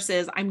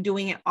versus I'm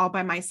doing it all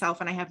by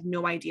myself and I have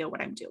no idea what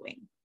I'm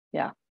doing.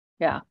 Yeah.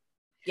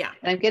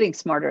 And I'm getting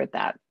smarter at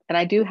that. And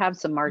I do have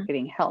some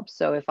marketing help.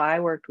 So if I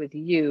worked with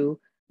you,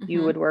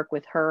 you would work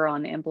with her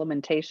on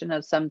implementation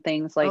of some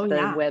things like the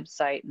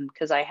website. And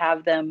because I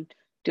have them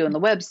doing the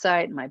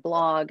website and my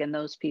blog and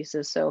those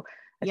pieces. So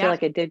I feel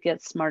like I did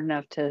get smart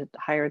enough to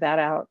hire that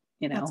out,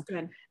 you know. That's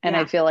good. And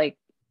I feel like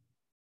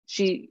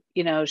she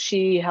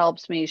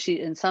helps me. She,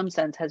 in some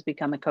sense, has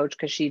become a coach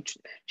because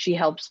she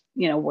helps,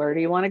 you know, where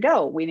do you want to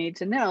go? We need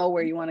to know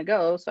where you want to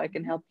go so I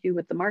can help you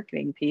with the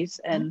marketing piece.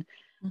 And,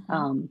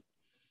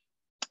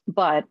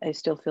 but I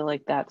still feel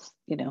like that's,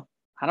 you know,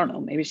 I don't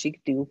know, maybe she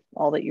could do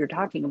all that you're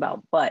talking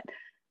about, but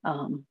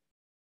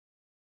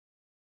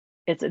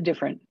it's a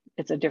different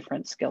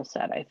skill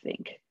set, I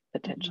think,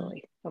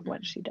 potentially of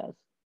what she does.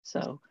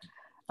 So,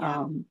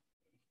 so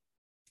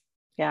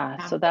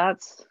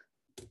that's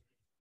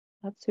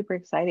super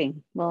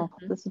exciting. Well,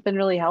 this has been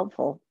really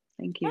helpful.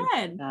 Thank you.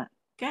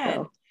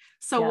 Good.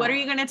 So what are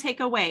you going to take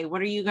away? What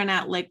are you going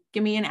to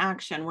give me an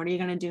action? What are you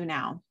going to do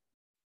now?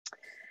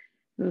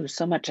 Ooh,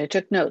 so much. I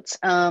took notes.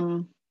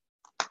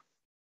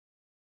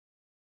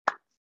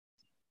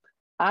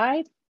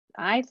 I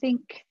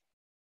think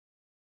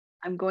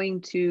I'm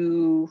going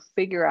to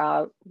figure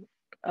out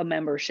a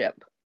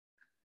membership.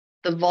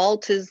 The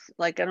vault is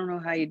like, I don't know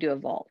how you do a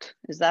vault.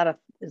 Is that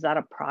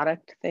a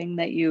product thing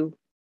that you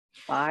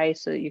buy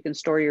so that you can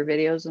store your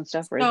videos and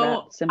stuff? Or is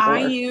that simpler?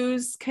 I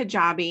use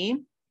Kajabi.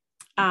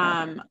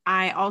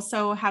 I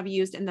also have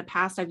used in the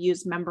past, I've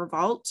used Member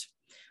Vault.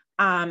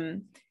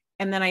 And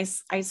then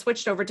I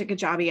switched over to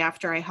Kajabi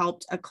after I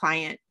helped a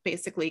client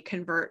basically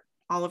convert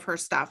all of her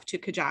stuff to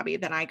Kajabi.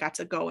 Then I got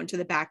to go into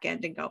the back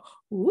end and go,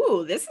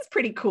 ooh, this is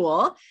pretty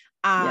cool.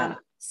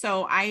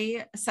 So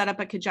I set up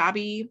a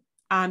Kajabi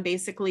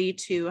basically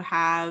to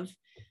have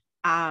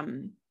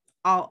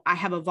I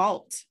have a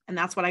vault, and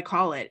that's what I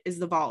call it, is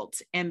the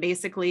vault. And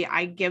basically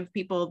I give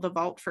people the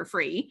vault for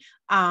free.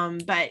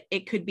 But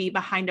it could be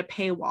behind a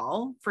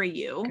paywall for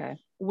you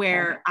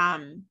where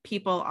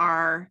people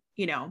are,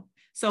 you know,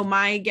 so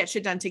my Get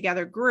Shit Done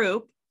Together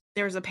group,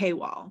 there's a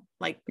paywall,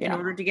 in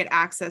order to get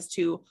access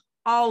to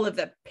all of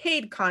the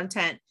paid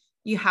content,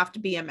 you have to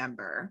be a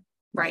member,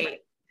 right?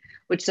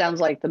 Which sounds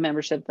like the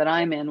membership that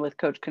I'm in with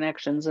Coach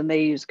Connections, and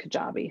they use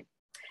Kajabi.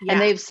 And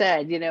they've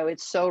said, you know,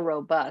 it's so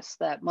robust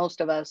that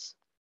most of us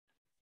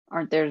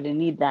aren't there to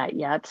need that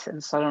yet.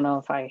 And so I don't know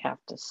if I have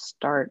to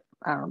start,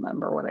 I don't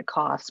remember what it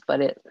costs,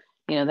 but it,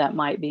 you know, that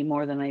might be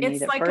more than I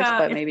need at first,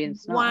 but maybe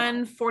it's not.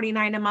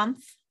 $149 a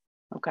month.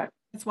 Okay.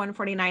 It's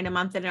 $149 a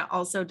month. And it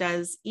also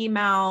does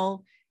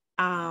email.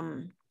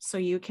 So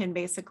you can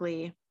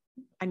basically,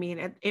 I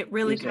mean, it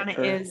really kind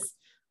of is,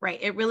 right.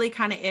 It really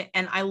kind of,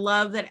 and I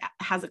love that it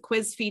has a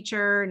quiz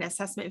feature, an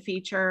assessment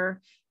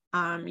feature.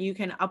 You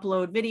can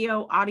upload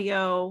video,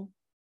 audio,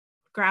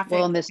 graphics.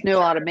 Well, in this new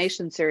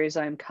automation series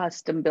I'm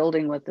custom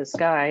building with this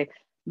guy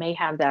may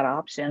have that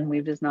option.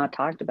 We've just not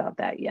talked about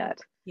that yet.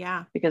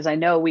 Yeah. Because I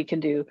know we can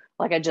do,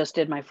 like I just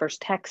did my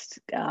first text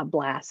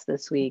blast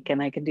this week,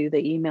 and I can do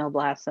the email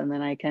blast, and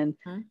then I can,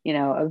 you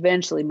know,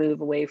 eventually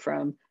move away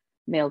from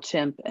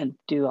MailChimp and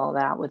do all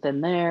that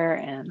within there,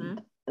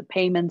 and the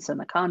payments and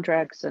the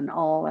contracts and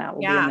all that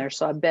will be in there.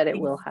 So I bet it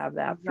will have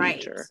that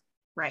feature.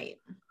 Right.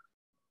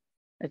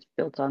 It's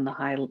built on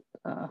the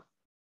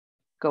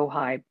Go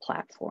High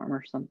platform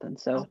or something.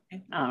 So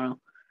Okay. I don't know.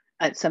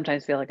 I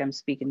sometimes feel like I'm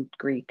speaking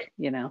Greek,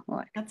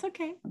 like That's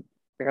okay.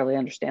 barely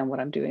understand what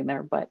I'm doing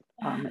there, but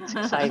it's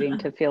exciting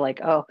to feel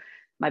like, oh,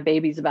 my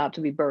baby's about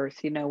to be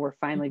birthed. We're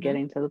finally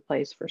getting to the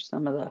place for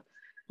some of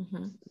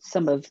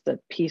the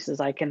pieces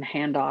I can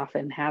hand off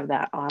and have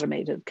that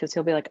automated, because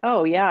he'll be like,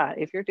 oh yeah,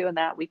 if you're doing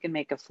that, we can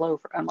make a flow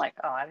for. I'm like,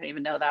 oh, I didn't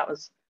even know that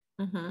was.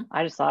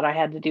 I just thought I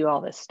had to do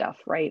all this stuff,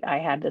 right? I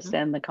had to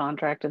send the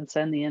contract and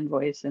send the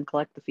invoice and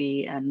collect the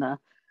fee and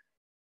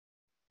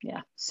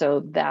so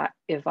that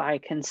if I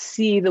can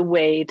see the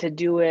way to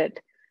do it,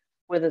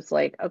 whether it's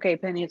like, okay,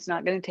 Penny, it's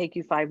not going to take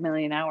you 5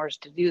 million hours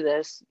to do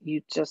this.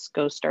 You just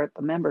go start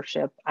the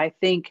membership. I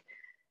think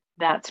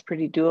that's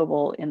pretty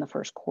doable in the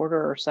first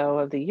quarter or so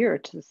of the year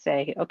to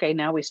say, okay,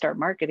 now we start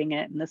marketing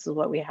it. And this is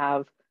what we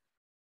have.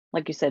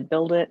 Like you said,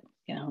 build it,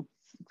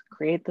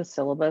 create the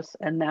syllabus.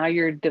 And now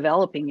you're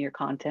developing your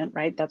content,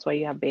 right? That's why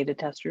you have beta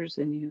testers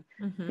and you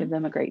give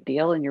them a great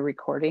deal and you're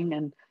recording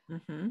and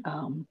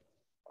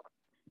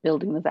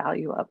building the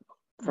value up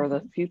for the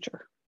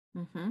future.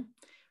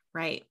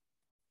 Right.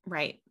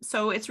 Right.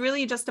 So it's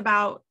really just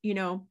about,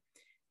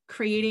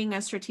 creating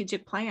a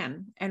strategic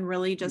plan and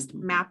really just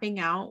mapping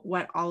out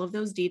what all of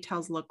those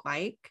details look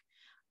like.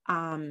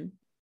 And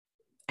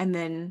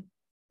then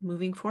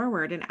moving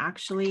forward and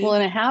actually. Well,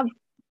 and I have,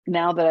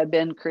 now that I've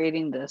been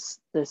creating this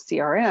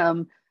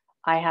CRM,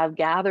 I have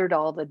gathered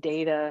all the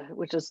data,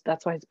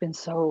 that's why it's been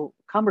so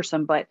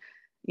cumbersome, but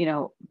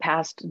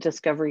past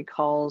discovery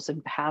calls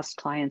and past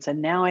clients.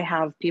 And now I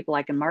have people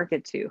I can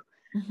market to,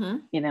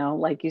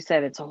 like you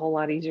said, it's a whole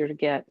lot easier to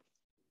get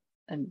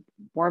a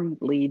warm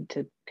lead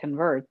to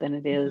convert than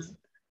it is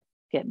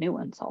get new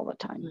ones all the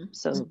time.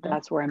 So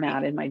that's where I'm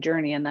at in my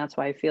journey. And that's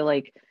why I feel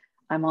like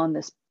I'm on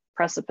this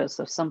precipice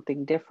of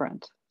something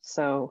different.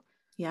 So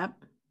yep.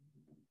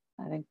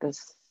 I think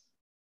this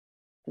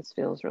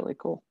feels really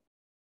cool.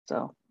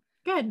 So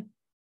good.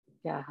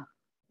 Yeah.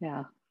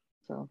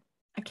 So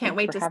I can't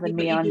wait to having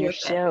me on your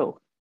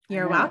show.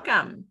 You're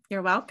welcome.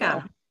 You're welcome.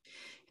 Yeah.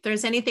 If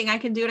there's anything I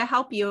can do to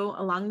help you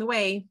along the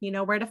way, you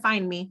know where to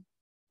find me.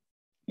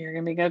 You're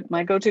going to be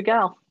my go-to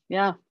gal.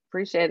 Yeah.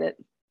 Appreciate it.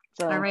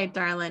 So, all right,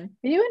 darling.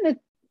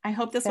 I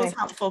hope this was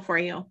helpful for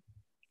you.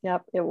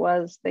 Yep, it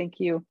was. Thank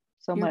you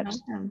so much.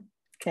 Welcome.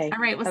 Okay. All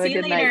right. We'll see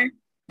you later.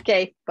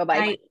 Okay. Bye-bye.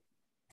 Bye.